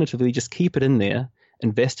 Or alternatively, just keep it in there,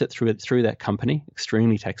 invest it through that company,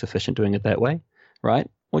 extremely tax efficient doing it that way, right?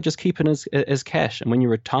 Or just keep it as cash. And when you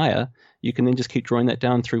retire, you can then just keep drawing that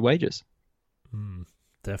down through wages.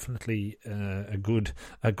 Definitely a good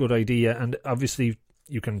idea. And obviously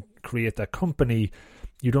you can create that company.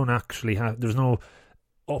 You don't actually have, there's no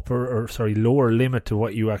lower limit to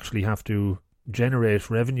what you actually have to generate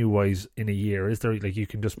revenue wise in a year, is there? Like you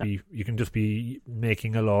can just be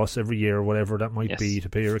making a loss every year or whatever that might be to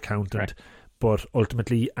pay your accountant. Correct. But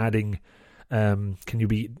ultimately adding can you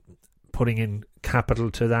be putting in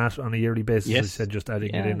capital to that on a yearly basis. Yes. As you said, just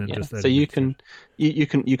adding it in and just so you can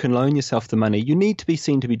loan yourself the money. You need to be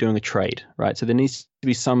seen to be doing a trade, right? So there needs to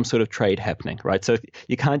be some sort of trade happening, right? So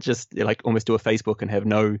you can't just like almost do a Facebook and have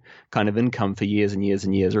no kind of income for years and years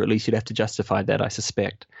and years, or at least you'd have to justify that, I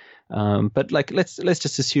suspect. But like let's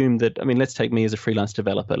just assume that, I mean, let's take me as a freelance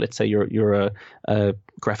developer. Let's say you're a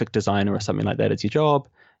graphic designer or something like that as your job.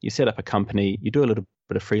 You set up a company, you do a little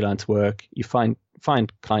bit of freelance work, you find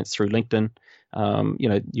clients through LinkedIn.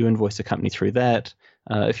 You invoice the company through that.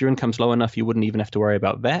 If your income's low enough, you wouldn't even have to worry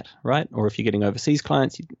about VAT, right? Or if you're getting overseas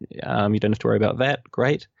clients, you don't have to worry about VAT.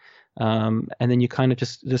 Great. And then you kind of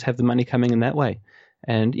just have the money coming in that way.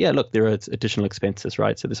 And yeah, look, there are additional expenses,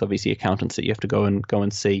 right? So there's obviously accountants that you have to go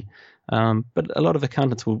and see. But a lot of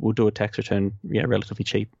accountants will do a tax return, relatively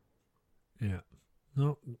cheap. Yeah.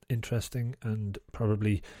 No, interesting. And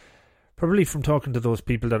probably from talking to those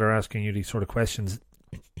people that are asking you these sort of questions,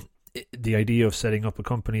 the idea of setting up a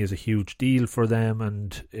company is a huge deal for them,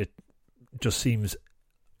 and it just seems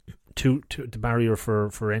the barrier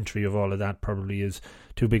for entry of all of that probably is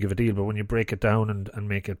too big of a deal. But when you break it down and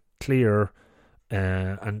make it clear,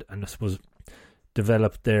 and I suppose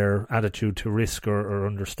develop their attitude to risk or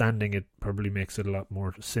understanding, it probably makes it a lot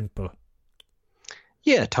more simple.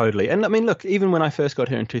 Yeah, totally. And I mean, look, even when I first got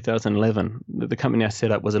here in 2011, the company I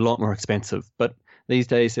set up was a lot more expensive. But these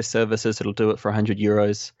days, there's services that'll do it for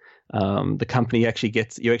 €100. The company you actually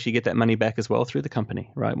get that money back as well through the company,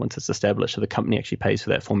 right? Once it's established, so the company actually pays for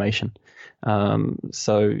that formation. But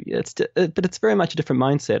it's very much a different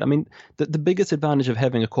mindset. I mean, the biggest advantage of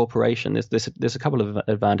having a corporation is there's a couple of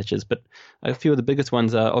advantages, but a few of the biggest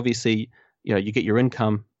ones are obviously, you get your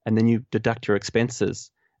income and then you deduct your expenses,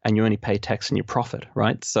 and you only pay tax on your profit,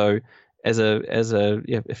 right? So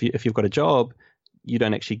if you've got a job, you've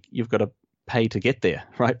got to pay to get there,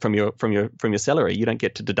 right? From your salary, you don't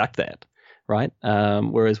get to deduct that, right?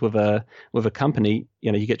 Whereas with a company,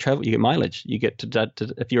 you get travel, you get mileage, you get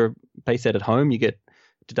to if you're based out at home, you get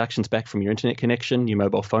deductions back from your internet connection, your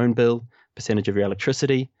mobile phone bill, percentage of your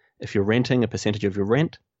electricity. If you're renting, a percentage of your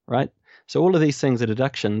rent, right? So all of these things are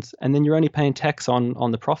deductions, and then you're only paying tax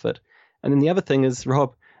on the profit. And then the other thing is,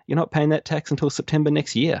 Rob, you're not paying that tax until September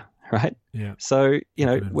next year, right? Yeah. So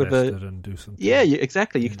with and do something. Yeah,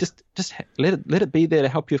 exactly. You can just let it be there to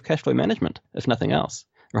help you with cash flow management, if nothing else,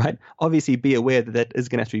 right? Obviously, be aware that is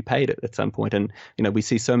going to have to be paid at some point, and we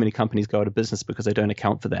see so many companies go out of business because they don't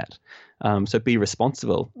account for that. So be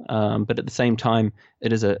responsible, but at the same time,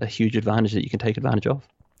 it is a huge advantage that you can take advantage of.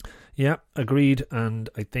 Yeah, agreed. And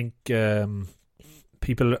I think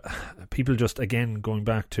people just, again, going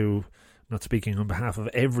back to, not speaking on behalf of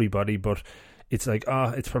everybody, but it's like,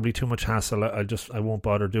 it's probably too much hassle. I won't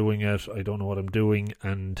bother doing it. I don't know what I'm doing.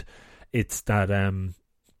 And it's that,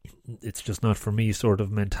 it's just not for me sort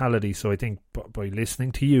of mentality. So I think by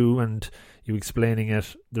listening to you and you explaining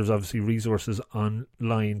it, there's obviously resources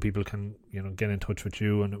online. People can, get in touch with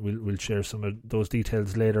you, and we'll share some of those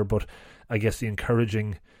details later. But I guess the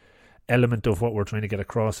encouraging element of what we're trying to get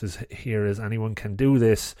across is anyone can do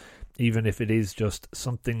this, even if it is just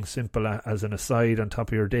something simple as an aside on top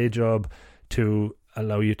of your day job, to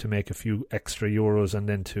allow you to make a few extra euros, and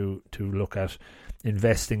then to look at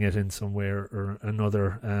investing it in somewhere or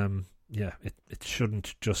another. It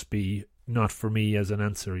shouldn't just be not for me as an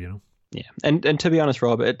answer, Yeah, and to be honest,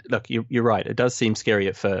 Rob, look, you're right. It does seem scary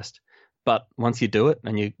at first, but once you do it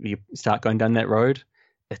and you start going down that road,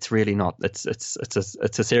 it's really not. It's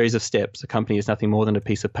a series of steps. A company is nothing more than a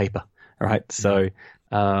piece of paper, right? So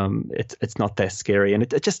it's not that scary, and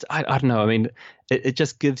it just I don't know. I mean, it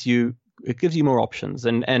just gives you more options,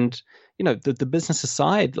 and the business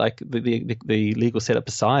aside, like the legal setup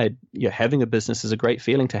aside, having a business is a great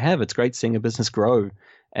feeling to have. It's great seeing a business grow,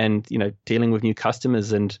 and dealing with new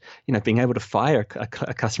customers, and being able to fire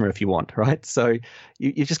a customer if you want, right? So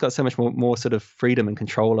you've just got so much more sort of freedom and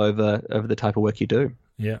control over the type of work you do.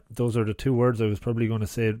 Yeah, those are the two words I was probably going to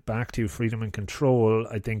say back to you. Freedom and control,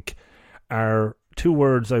 I think, are two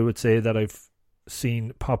words I would say that I've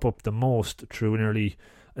seen pop up the most through nearly.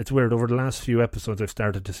 It's weird, over the last few episodes I've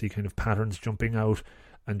started to see kind of patterns jumping out,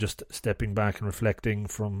 and just stepping back and reflecting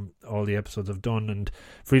from all the episodes I've done. And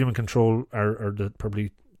freedom and control are the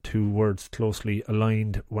probably two words closely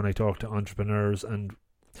aligned when I talk to entrepreneurs. And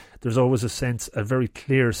there's always a very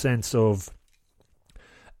clear sense of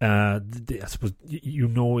I suppose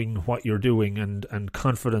knowing what you're doing, and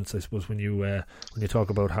confidence, I suppose, when you talk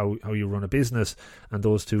about how you run a business. And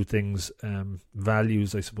those two things,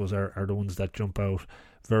 values, I suppose, are the ones that jump out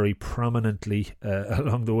very prominently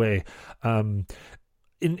along the way.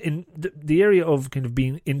 In the area of kind of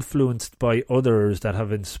being influenced by others that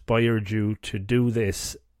have inspired you to do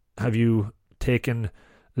this, have you taken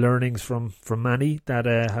learnings from Manny that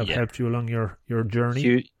have helped you along your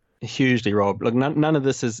journey? Hugely, Rob. Look, none of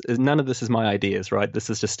this is my ideas, right? This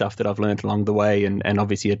is just stuff that I've learned along the way and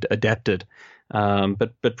obviously adapted.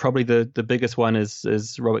 But probably the biggest one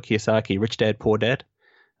is Robert Kiyosaki, Rich Dad Poor Dad,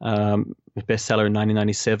 bestseller in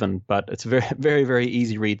 1997. But it's a very very very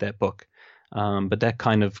easy read, that book. But that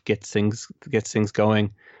kind of gets things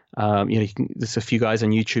going. There's a few guys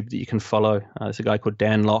on YouTube that you can follow. There's a guy called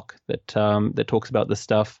Dan Locke that talks about this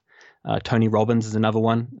stuff. Tony Robbins is another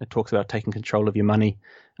one that talks about taking control of your money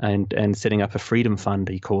and setting up a freedom fund,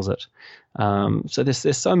 he calls it. So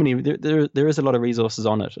there's so many. There is a lot of resources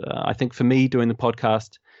on it. I think for me, doing the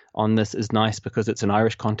podcast on this is nice because it's an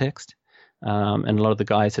Irish context, and a lot of the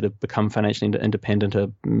guys that have become financially independent are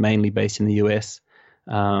mainly based in the US.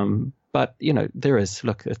 But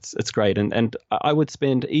it's great, and I would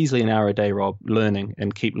spend easily an hour a day, Rob, learning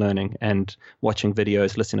and keep learning and watching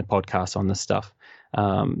videos, listening to podcasts on this stuff.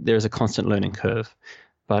 There is a constant learning curve,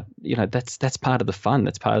 but that's part of the fun.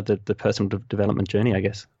 That's part of the personal development journey, I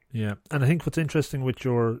guess. Yeah, and I think what's interesting with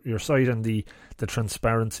your site and the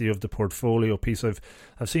transparency of the portfolio piece, I've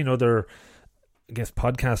seen other, I guess,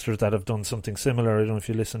 podcasters that have done something similar. I don't know if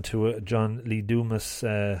you listen to John Lee Dumas.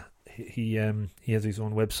 He has his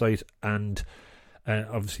own website and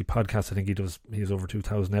obviously podcasts. I think he has over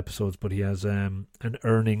 2,000 episodes, but he has an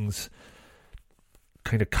earnings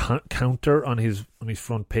kind of counter on his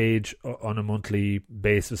front page on a monthly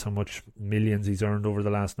basis, how much millions he's earned over the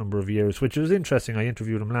last number of years, which was interesting. I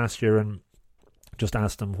interviewed him last year and just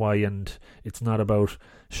asked him why, and it's not about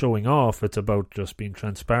showing off, it's about just being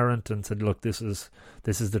transparent, and said, look, this is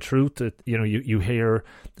the truth. You hear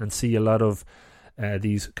and see a lot of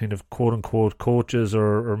these kind of quote unquote coaches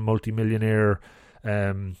or multimillionaire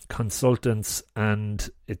consultants, and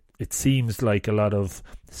it seems like a lot of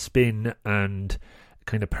spin and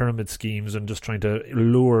kind of pyramid schemes and just trying to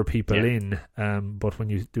lure people in. But when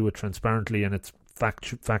you do it transparently and it's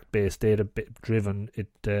fact-based, data-driven, it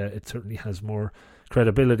certainly has more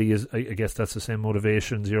credibility. I guess that's the same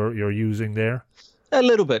motivations you're using there. A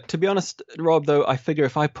little bit. To be honest, Rob, though, I figure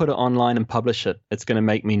if I put it online and publish it, it's going to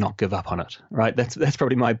make me not give up on it, right? That's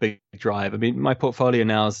probably my big drive. I mean, my portfolio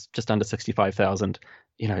now is just under 65,000.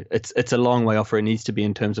 It's a long way off where it needs to be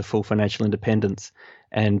in terms of full financial independence.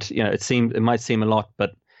 And, it might seem a lot,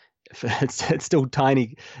 but it's still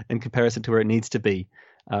tiny in comparison to where it needs to be.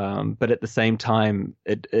 But at the same time,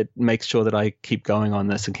 it makes sure that I keep going on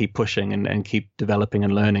this and keep pushing and keep developing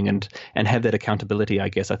and learning and have that accountability, I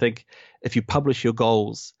guess. I think if you publish your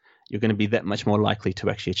goals, you're going to be that much more likely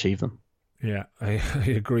to actually achieve them. Yeah, I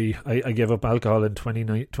agree. I gave up alcohol in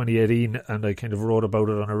 2018 and I kind of wrote about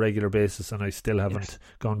it on a regular basis and I still haven't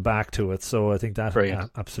gone back to it. So I think that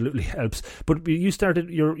absolutely helps. But you started,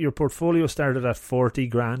 your portfolio started at 40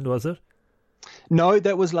 grand, was it? No,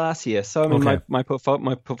 that was last year. So I mean, my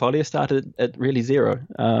portfolio started at really zero.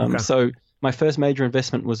 So my first major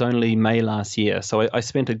investment was only May last year. So I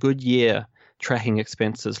spent a good year tracking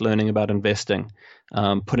expenses, learning about investing,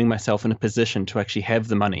 putting myself in a position to actually have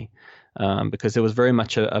the money. Because there was very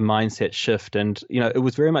much a mindset shift, and it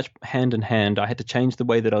was very much hand in hand. I had to change the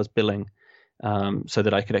way that I was billing so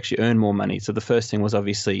that I could actually earn more money. So the first thing was,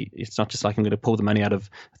 obviously, it's not just like I'm going to pull the money out of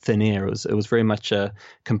thin air. It was very much a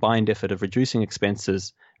combined effort of reducing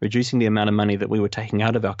expenses, reducing the amount of money that we were taking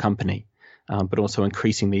out of our company, but also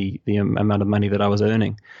increasing the amount of money that I was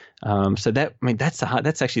earning. So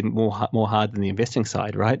that's actually more hard than the investing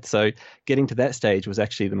side, right? So getting to that stage was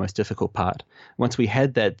actually the most difficult part. Once we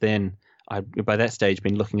had that, then by that stage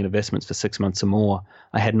been looking at investments for 6 months or more.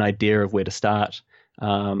 I had an idea of where to start,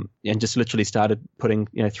 and just literally started putting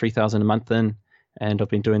 $3,000 a month in, and I've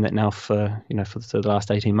been doing that now for the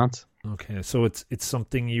last 18 months. Okay, so it's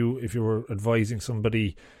something if you were advising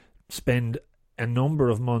somebody, spend a number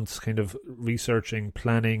of months kind of researching,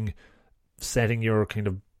 planning, setting your kind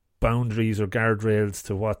of boundaries or guardrails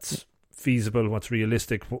to what's feasible, what's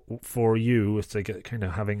realistic for you. It's like kind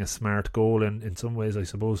of having a smart goal in some ways, I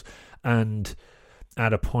suppose, and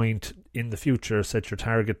at a point in the future set your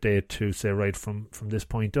target date to say, right, from this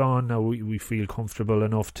point on, now we feel comfortable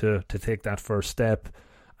enough to take that first step,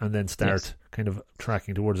 and then start kind of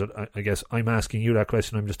tracking towards it. I guess I'm asking you that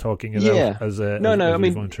question. I'm just talking it out as I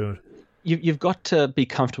mean, going through it. You've got to be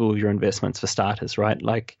comfortable with your investments for starters, right?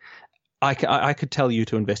 Like I could tell you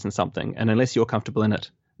to invest in something, and unless you're comfortable in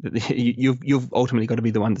it, you've ultimately got to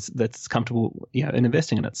be the one that's comfortable, in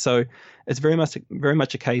investing in it. So it's very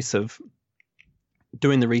much a case of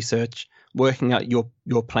doing the research, working out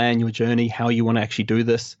your plan, your journey, how you want to actually do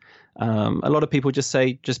this. A lot of people just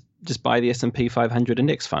say just buy the S&P 500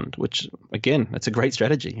 index fund, which again, that's a great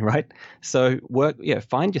strategy, right? So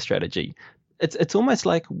find your strategy. it's almost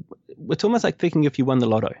like thinking if you won the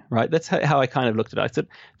lotto, right? That's how I kind of looked at it. I said,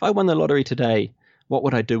 if I won the lottery today, what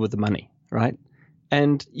would I do with the money, right?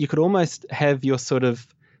 And you could almost have your sort of,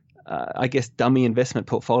 I guess, dummy investment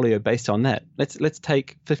portfolio based on that. Let's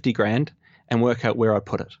take 50 grand and work out where I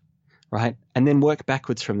put it, right? And then work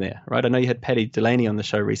backwards from there, right? I know you had Paddy Delaney on the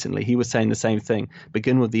show recently. He was saying the same thing.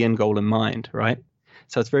 Begin with the end goal in mind, right?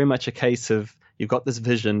 So it's very much a case of you've got this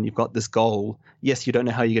vision, you've got this goal. Yes, you don't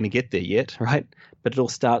know how you're going to get there yet, right? But it all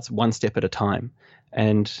starts one step at a time.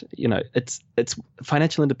 And, it's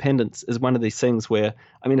financial independence is one of these things where,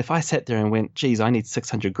 I mean, if I sat there and went, geez, I need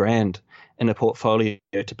 600 grand in a portfolio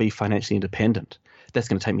to be financially independent, that's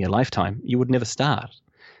going to take me a lifetime. You would never start.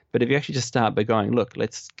 But if you actually just start by going, look,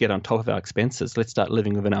 let's get on top of our expenses. Let's start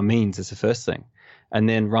living within our means as the first thing. And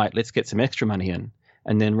then, right, let's get some extra money in.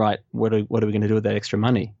 And then, right, what are we going to do with that extra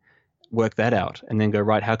money? Work that out. And then go,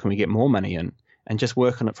 right, how can we get more money in? And just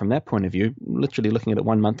work on it from that point of view, literally looking at it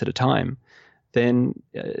 1 month at a time. Then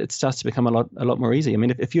it starts to become a lot more easy. I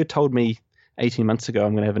mean, if you had told me 18 months ago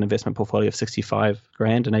I'm going to have an investment portfolio of 65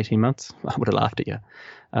 grand in 18 months, I would have laughed at you.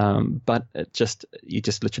 But you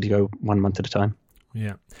just literally go 1 month at a time.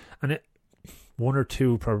 Yeah. And one or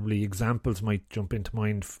two probably examples might jump into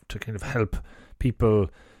mind to kind of help people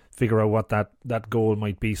figure out what that goal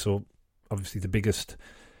might be. So obviously the biggest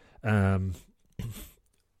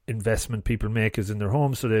investment people make is in their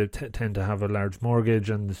home, so they tend to have a large mortgage,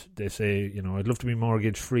 and they say, I'd love to be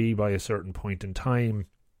mortgage free by a certain point in time.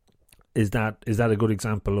 Is that a good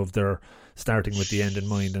example of their starting with the end in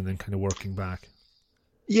mind and then kind of working back?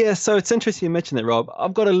 Yeah, so it's interesting you mentioned that, Rob.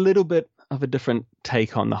 I've got a little bit of a different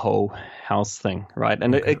take on the whole house thing, right?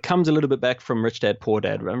 And it comes a little bit back from Rich Dad, Poor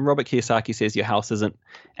Dad. And Robert Kiyosaki says your house isn't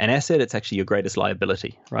an asset, it's actually your greatest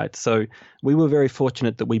liability, right? So we were very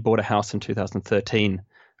fortunate that we bought a house in 2013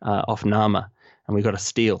 off Nama, and we got a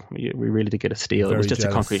steal. We really did get a steal. It was just a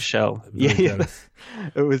concrete shell. Yeah.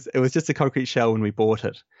 It was just a concrete shell when we bought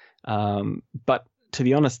it. But to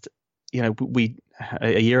be honest, we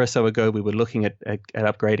a year or so ago we were looking at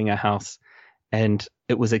upgrading our house, and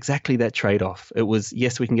it was exactly that trade-off. It was,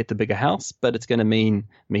 yes, we can get the bigger house, but it's going to mean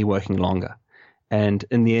me working longer. And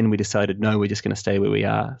in the end, we decided, no, we're just going to stay where we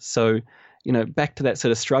are. So, back to that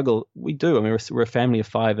sort of struggle, we do. I mean, we're a family of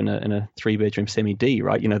five in a 3-bedroom semi-D,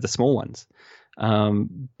 right? The small ones.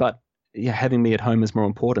 But yeah, having me at home is more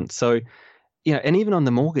important. So, and even on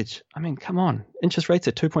the mortgage, I mean, come on, interest rates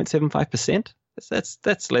are 2.75%.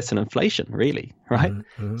 That's less than inflation, really, right?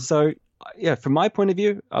 Mm-hmm. So, yeah, from my point of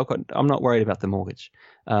view, I'm not worried about the mortgage.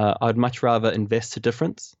 I'd much rather invest the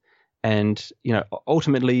difference. And,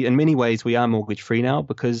 ultimately, in many ways, we are mortgage free now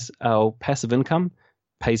because our passive income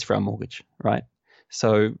pays for our mortgage, right?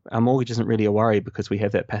 So our mortgage isn't really a worry because we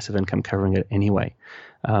have that passive income covering it anyway.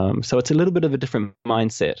 So it's a little bit of a different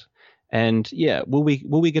mindset. And yeah, will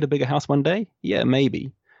we get a bigger house one day? Yeah,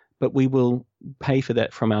 maybe. But we will pay for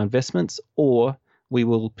that from our investments, or we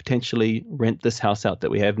will potentially rent this house out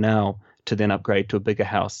that we have now to then upgrade to a bigger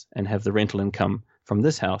house and have the rental income from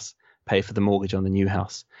this house pay for the mortgage on the new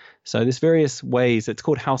house. So there's various ways. It's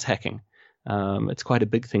called house hacking. It's quite a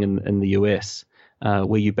big thing in the US,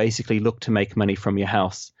 where you basically look to make money from your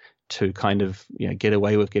house to kind of get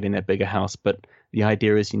away with getting that bigger house. But the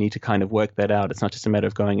idea is you need to kind of work that out. It's not just a matter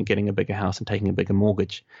of going and getting a bigger house and taking a bigger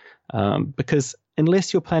mortgage. Because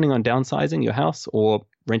unless you're planning on downsizing your house or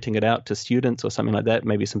renting it out to students or something like that,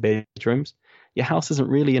 maybe some bedrooms, your house isn't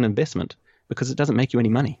really an investment because it doesn't make you any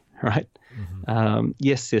money, right? Mm-hmm.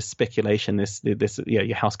 Yes, there's speculation.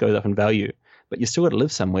 Your house goes up in value, but you still got to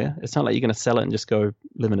live somewhere. It's not like you're going to sell it and just go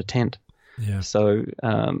live in a tent. Yeah. So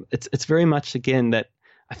it's very much, again, that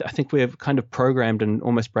I think we're kind of programmed and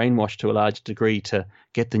almost brainwashed to a large degree to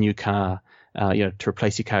get the new car, to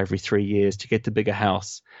replace your car every 3 years, to get the bigger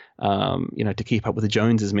house, to keep up with the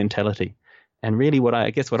Joneses mentality. And really what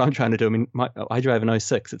I'm trying to do, I mean, I drive an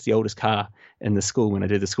 06. It's the oldest car in the school when I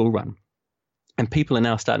do the school run. And people are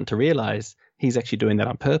now starting to realize he's actually doing that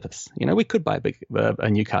on purpose. We could buy a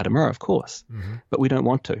new car tomorrow, of course, mm-hmm. but we don't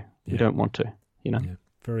want to. Yeah. We don't want to, Yeah.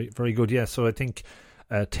 Very, very good. Yeah. So I think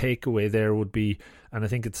a takeaway there would be, and I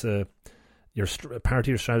think it's part of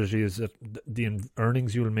your strategy is that the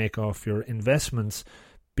earnings you will make off your investments,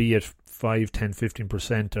 be it 5, 10,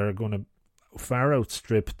 15%, are going to far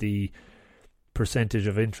outstrip the percentage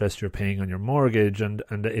of interest you're paying on your mortgage, and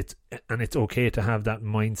it's okay to have that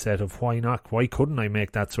mindset of why couldn't I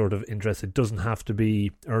make that sort of interest? It doesn't have to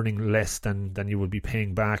be earning less than you would be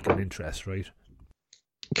paying back in interest, right?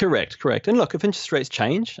 Correct. And look, if interest rates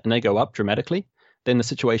change and they go up dramatically, then the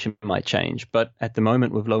situation might change. But at the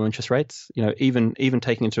moment, with low interest rates, even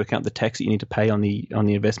taking into account the tax that you need to pay on the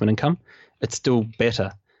investment income, it's still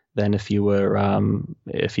better than if you were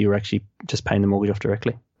actually just paying the mortgage off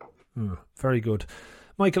directly. Very good,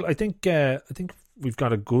 Michael. I think we've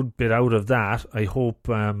got a good bit out of that. I hope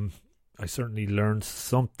I certainly learned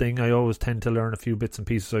something. I always tend to learn a few bits and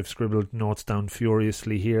pieces. I've scribbled notes down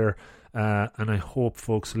furiously here, and I hope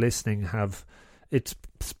folks listening have it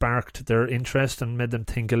sparked their interest and made them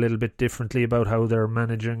think a little bit differently about how they're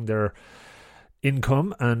managing their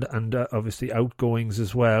income and obviously outgoings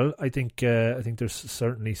as well. I think there's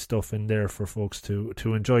certainly stuff in there for folks to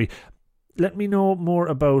enjoy. Let me know more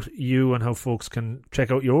about you and how folks can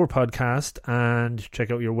check out your podcast and check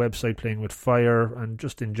out your website, Playing with Fire, and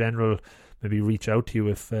just in general maybe reach out to you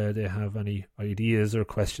if they have any ideas or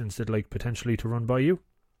questions they'd like potentially to run by you.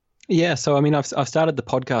 Yeah, so I mean, I've started the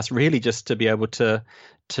podcast really just to be able to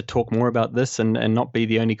talk more about this and not be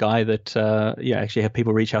the only guy that actually have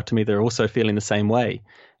people reach out to me that are also feeling the same way,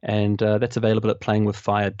 and that's available at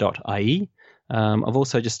playingwithfire.ie. I've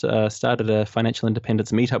also just started a financial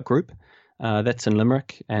independence meetup group. That's in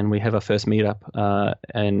Limerick, and we have our first meetup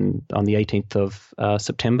on the 18th of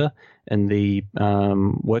September in the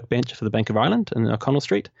workbench for the Bank of Ireland in O'Connell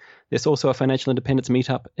Street. There's also a financial independence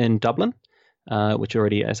meetup in Dublin, which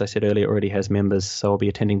already, as I said earlier, already has members. So I'll be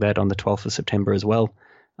attending that on the 12th of September as well.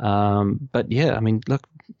 But yeah, I mean, look,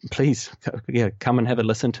 please, come and have a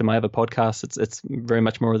listen to my other podcasts. It's very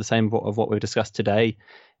much more of the same of what we've discussed today,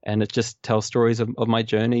 and it just tells stories of my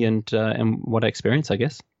journey and what I experience, I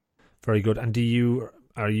guess. Very good. And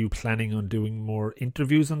are you planning on doing more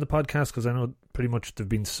interviews on the podcast? Because I know pretty much they've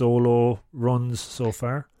been solo runs so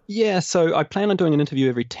far. Yeah, so I plan on doing an interview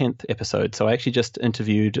every 10th episode. So I actually just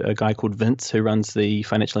interviewed a guy called Vince who runs the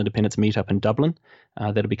Financial Independence Meetup in Dublin.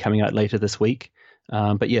 That'll be coming out later this week.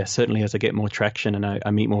 But yeah, certainly as I get more traction and I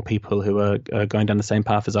meet more people who are going down the same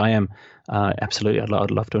path as I am, absolutely,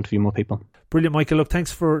 I'd love to interview more people. Brilliant, Michael. Look,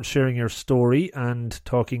 thanks for sharing your story and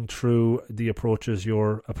talking through the approaches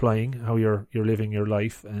you're applying, how you're living your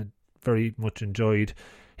life. Very much enjoyed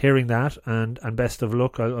hearing that, and best of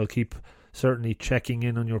luck. I'll keep certainly checking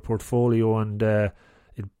in on your portfolio, and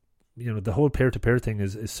the whole peer-to-peer thing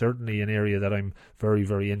is certainly an area that I'm very,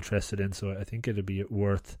 very interested in. So I think it'd be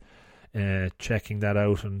worth checking that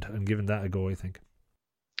out and giving that a go, I think.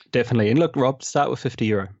 Definitely. And look, Rob, start with €50.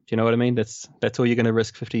 Do you know what I mean? That's all you're going to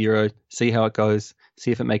risk, €50. See how it goes.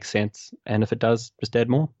 See if it makes sense. And if it does, just add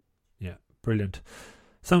more. Yeah, brilliant.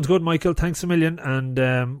 Sounds good, Michael. Thanks a million.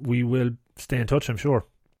 And we will stay in touch, I'm sure.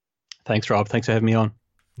 Thanks, Rob. Thanks for having me on.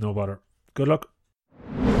 No bother. Good luck.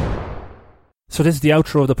 So this is the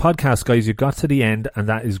outro of the podcast, guys. You got to the end, and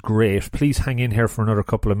that is great. Please hang in here for another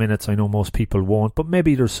couple of minutes. I know most people won't, but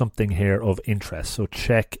maybe there's something here of interest. So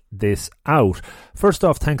check this out. First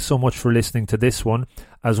off, thanks so much for listening to this one,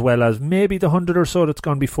 as well as maybe the 100 or so that's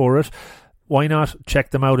gone before it. Why not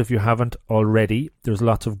check them out if you haven't already? There's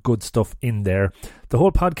lots of good stuff in there. The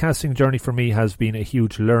whole podcasting journey for me has been a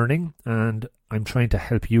huge learning, and I'm trying to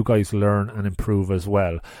help you guys learn and improve as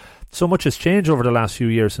well. So much has changed over the last few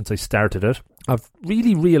years since I started it. I've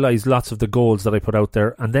really realised lots of the goals that I put out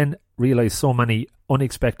there, and then realised so many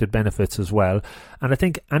unexpected benefits as well. And I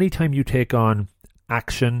think anytime you take on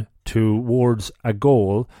action towards a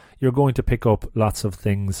goal, you're going to pick up lots of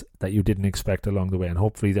things that you didn't expect along the way, and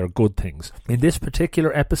hopefully they're good things. In this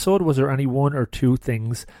particular episode, was there any one or two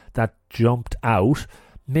things that jumped out?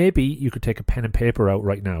 Maybe you could take a pen and paper out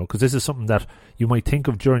right now, because this is something that you might think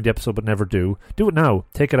of during the episode but never do. Do it now.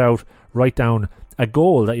 Take it out. Write down a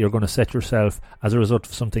goal that you're going to set yourself as a result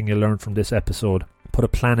of something you learned from this episode. Put a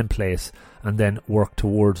plan in place and then work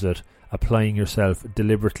towards it, applying yourself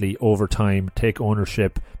deliberately over time. Take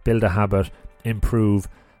ownership, build a habit, improve,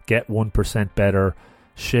 get 1% better,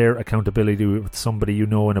 share accountability with somebody you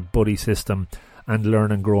know in a buddy system, and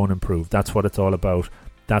learn and grow and improve. That's what it's all about.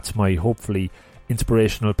 That's my, hopefully,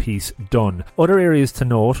 inspirational piece done. Other areas to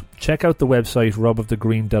note: check out the website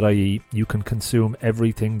robofthegreen.ie. You can consume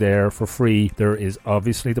everything there for free. There is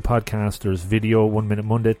obviously the podcast, there's video, 1 Minute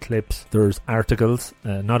Monday clips, there's articles,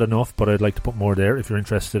 not enough, but I'd like to put more there. If you're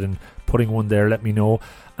interested in putting one there, let me know.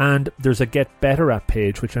 And there's a Get Better At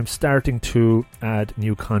page, which I'm starting to add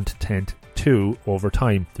new content to over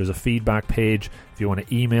time. There's a feedback page if you want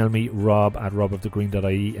to email me,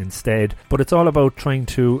 rob@robofthegreen.ie instead. But it's all about trying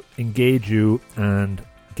to engage you and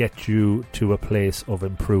get you to a place of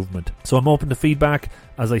improvement. So I'm open to feedback.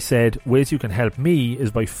 As I said, ways you can help me is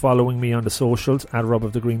by following me on the socials.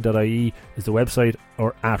 @robofthegreen.ie is the website,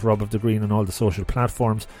 or @robofthegreen on all the social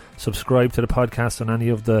platforms. Subscribe to the podcast on any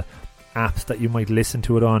of the apps that you might listen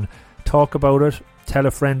to it on. Talk about it. Tell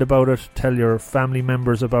a friend about it. Tell your family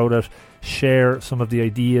members about it. Share some of the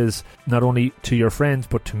ideas, not only to your friends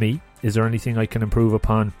but to me. Is there anything I can improve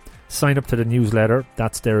upon? Sign up to the newsletter,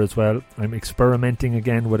 that's there as well. I'm experimenting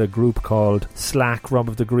again with a group called Slack, Rob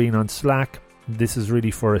of the Green on Slack. This is really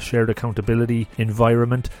for a shared accountability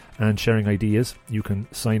environment and sharing ideas. You can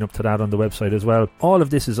sign up to that on the website as well. All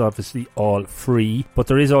of this is obviously all free, but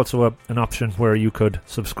there is also an option where you could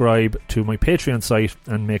subscribe to my Patreon site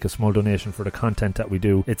and make a small donation for the content that we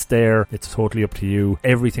do. It's there. It's totally up to you.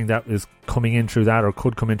 Everything that is coming in through that or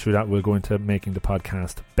could come in through that will go into making the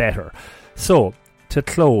podcast better. So, to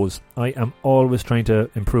close, I am always trying to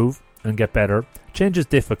improve and get better. Change is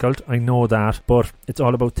difficult, I know that, but it's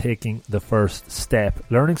all about taking the first step.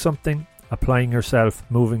 Learning something, applying yourself,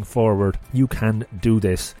 moving forward. You can do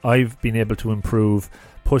this. I've been able to improve,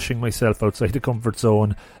 pushing myself outside the comfort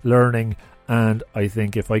zone, learning, and I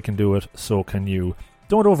think if I can do it, so can you.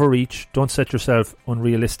 Don't overreach, don't set yourself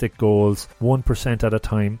unrealistic goals. 1% at a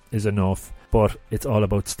time is enough, but it's all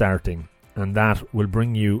about starting, and that will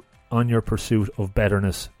bring you on your pursuit of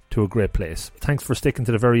betterness to a great place. Thanks for sticking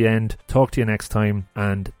to the very end. Talk to you next time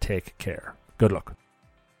and take care. Good luck.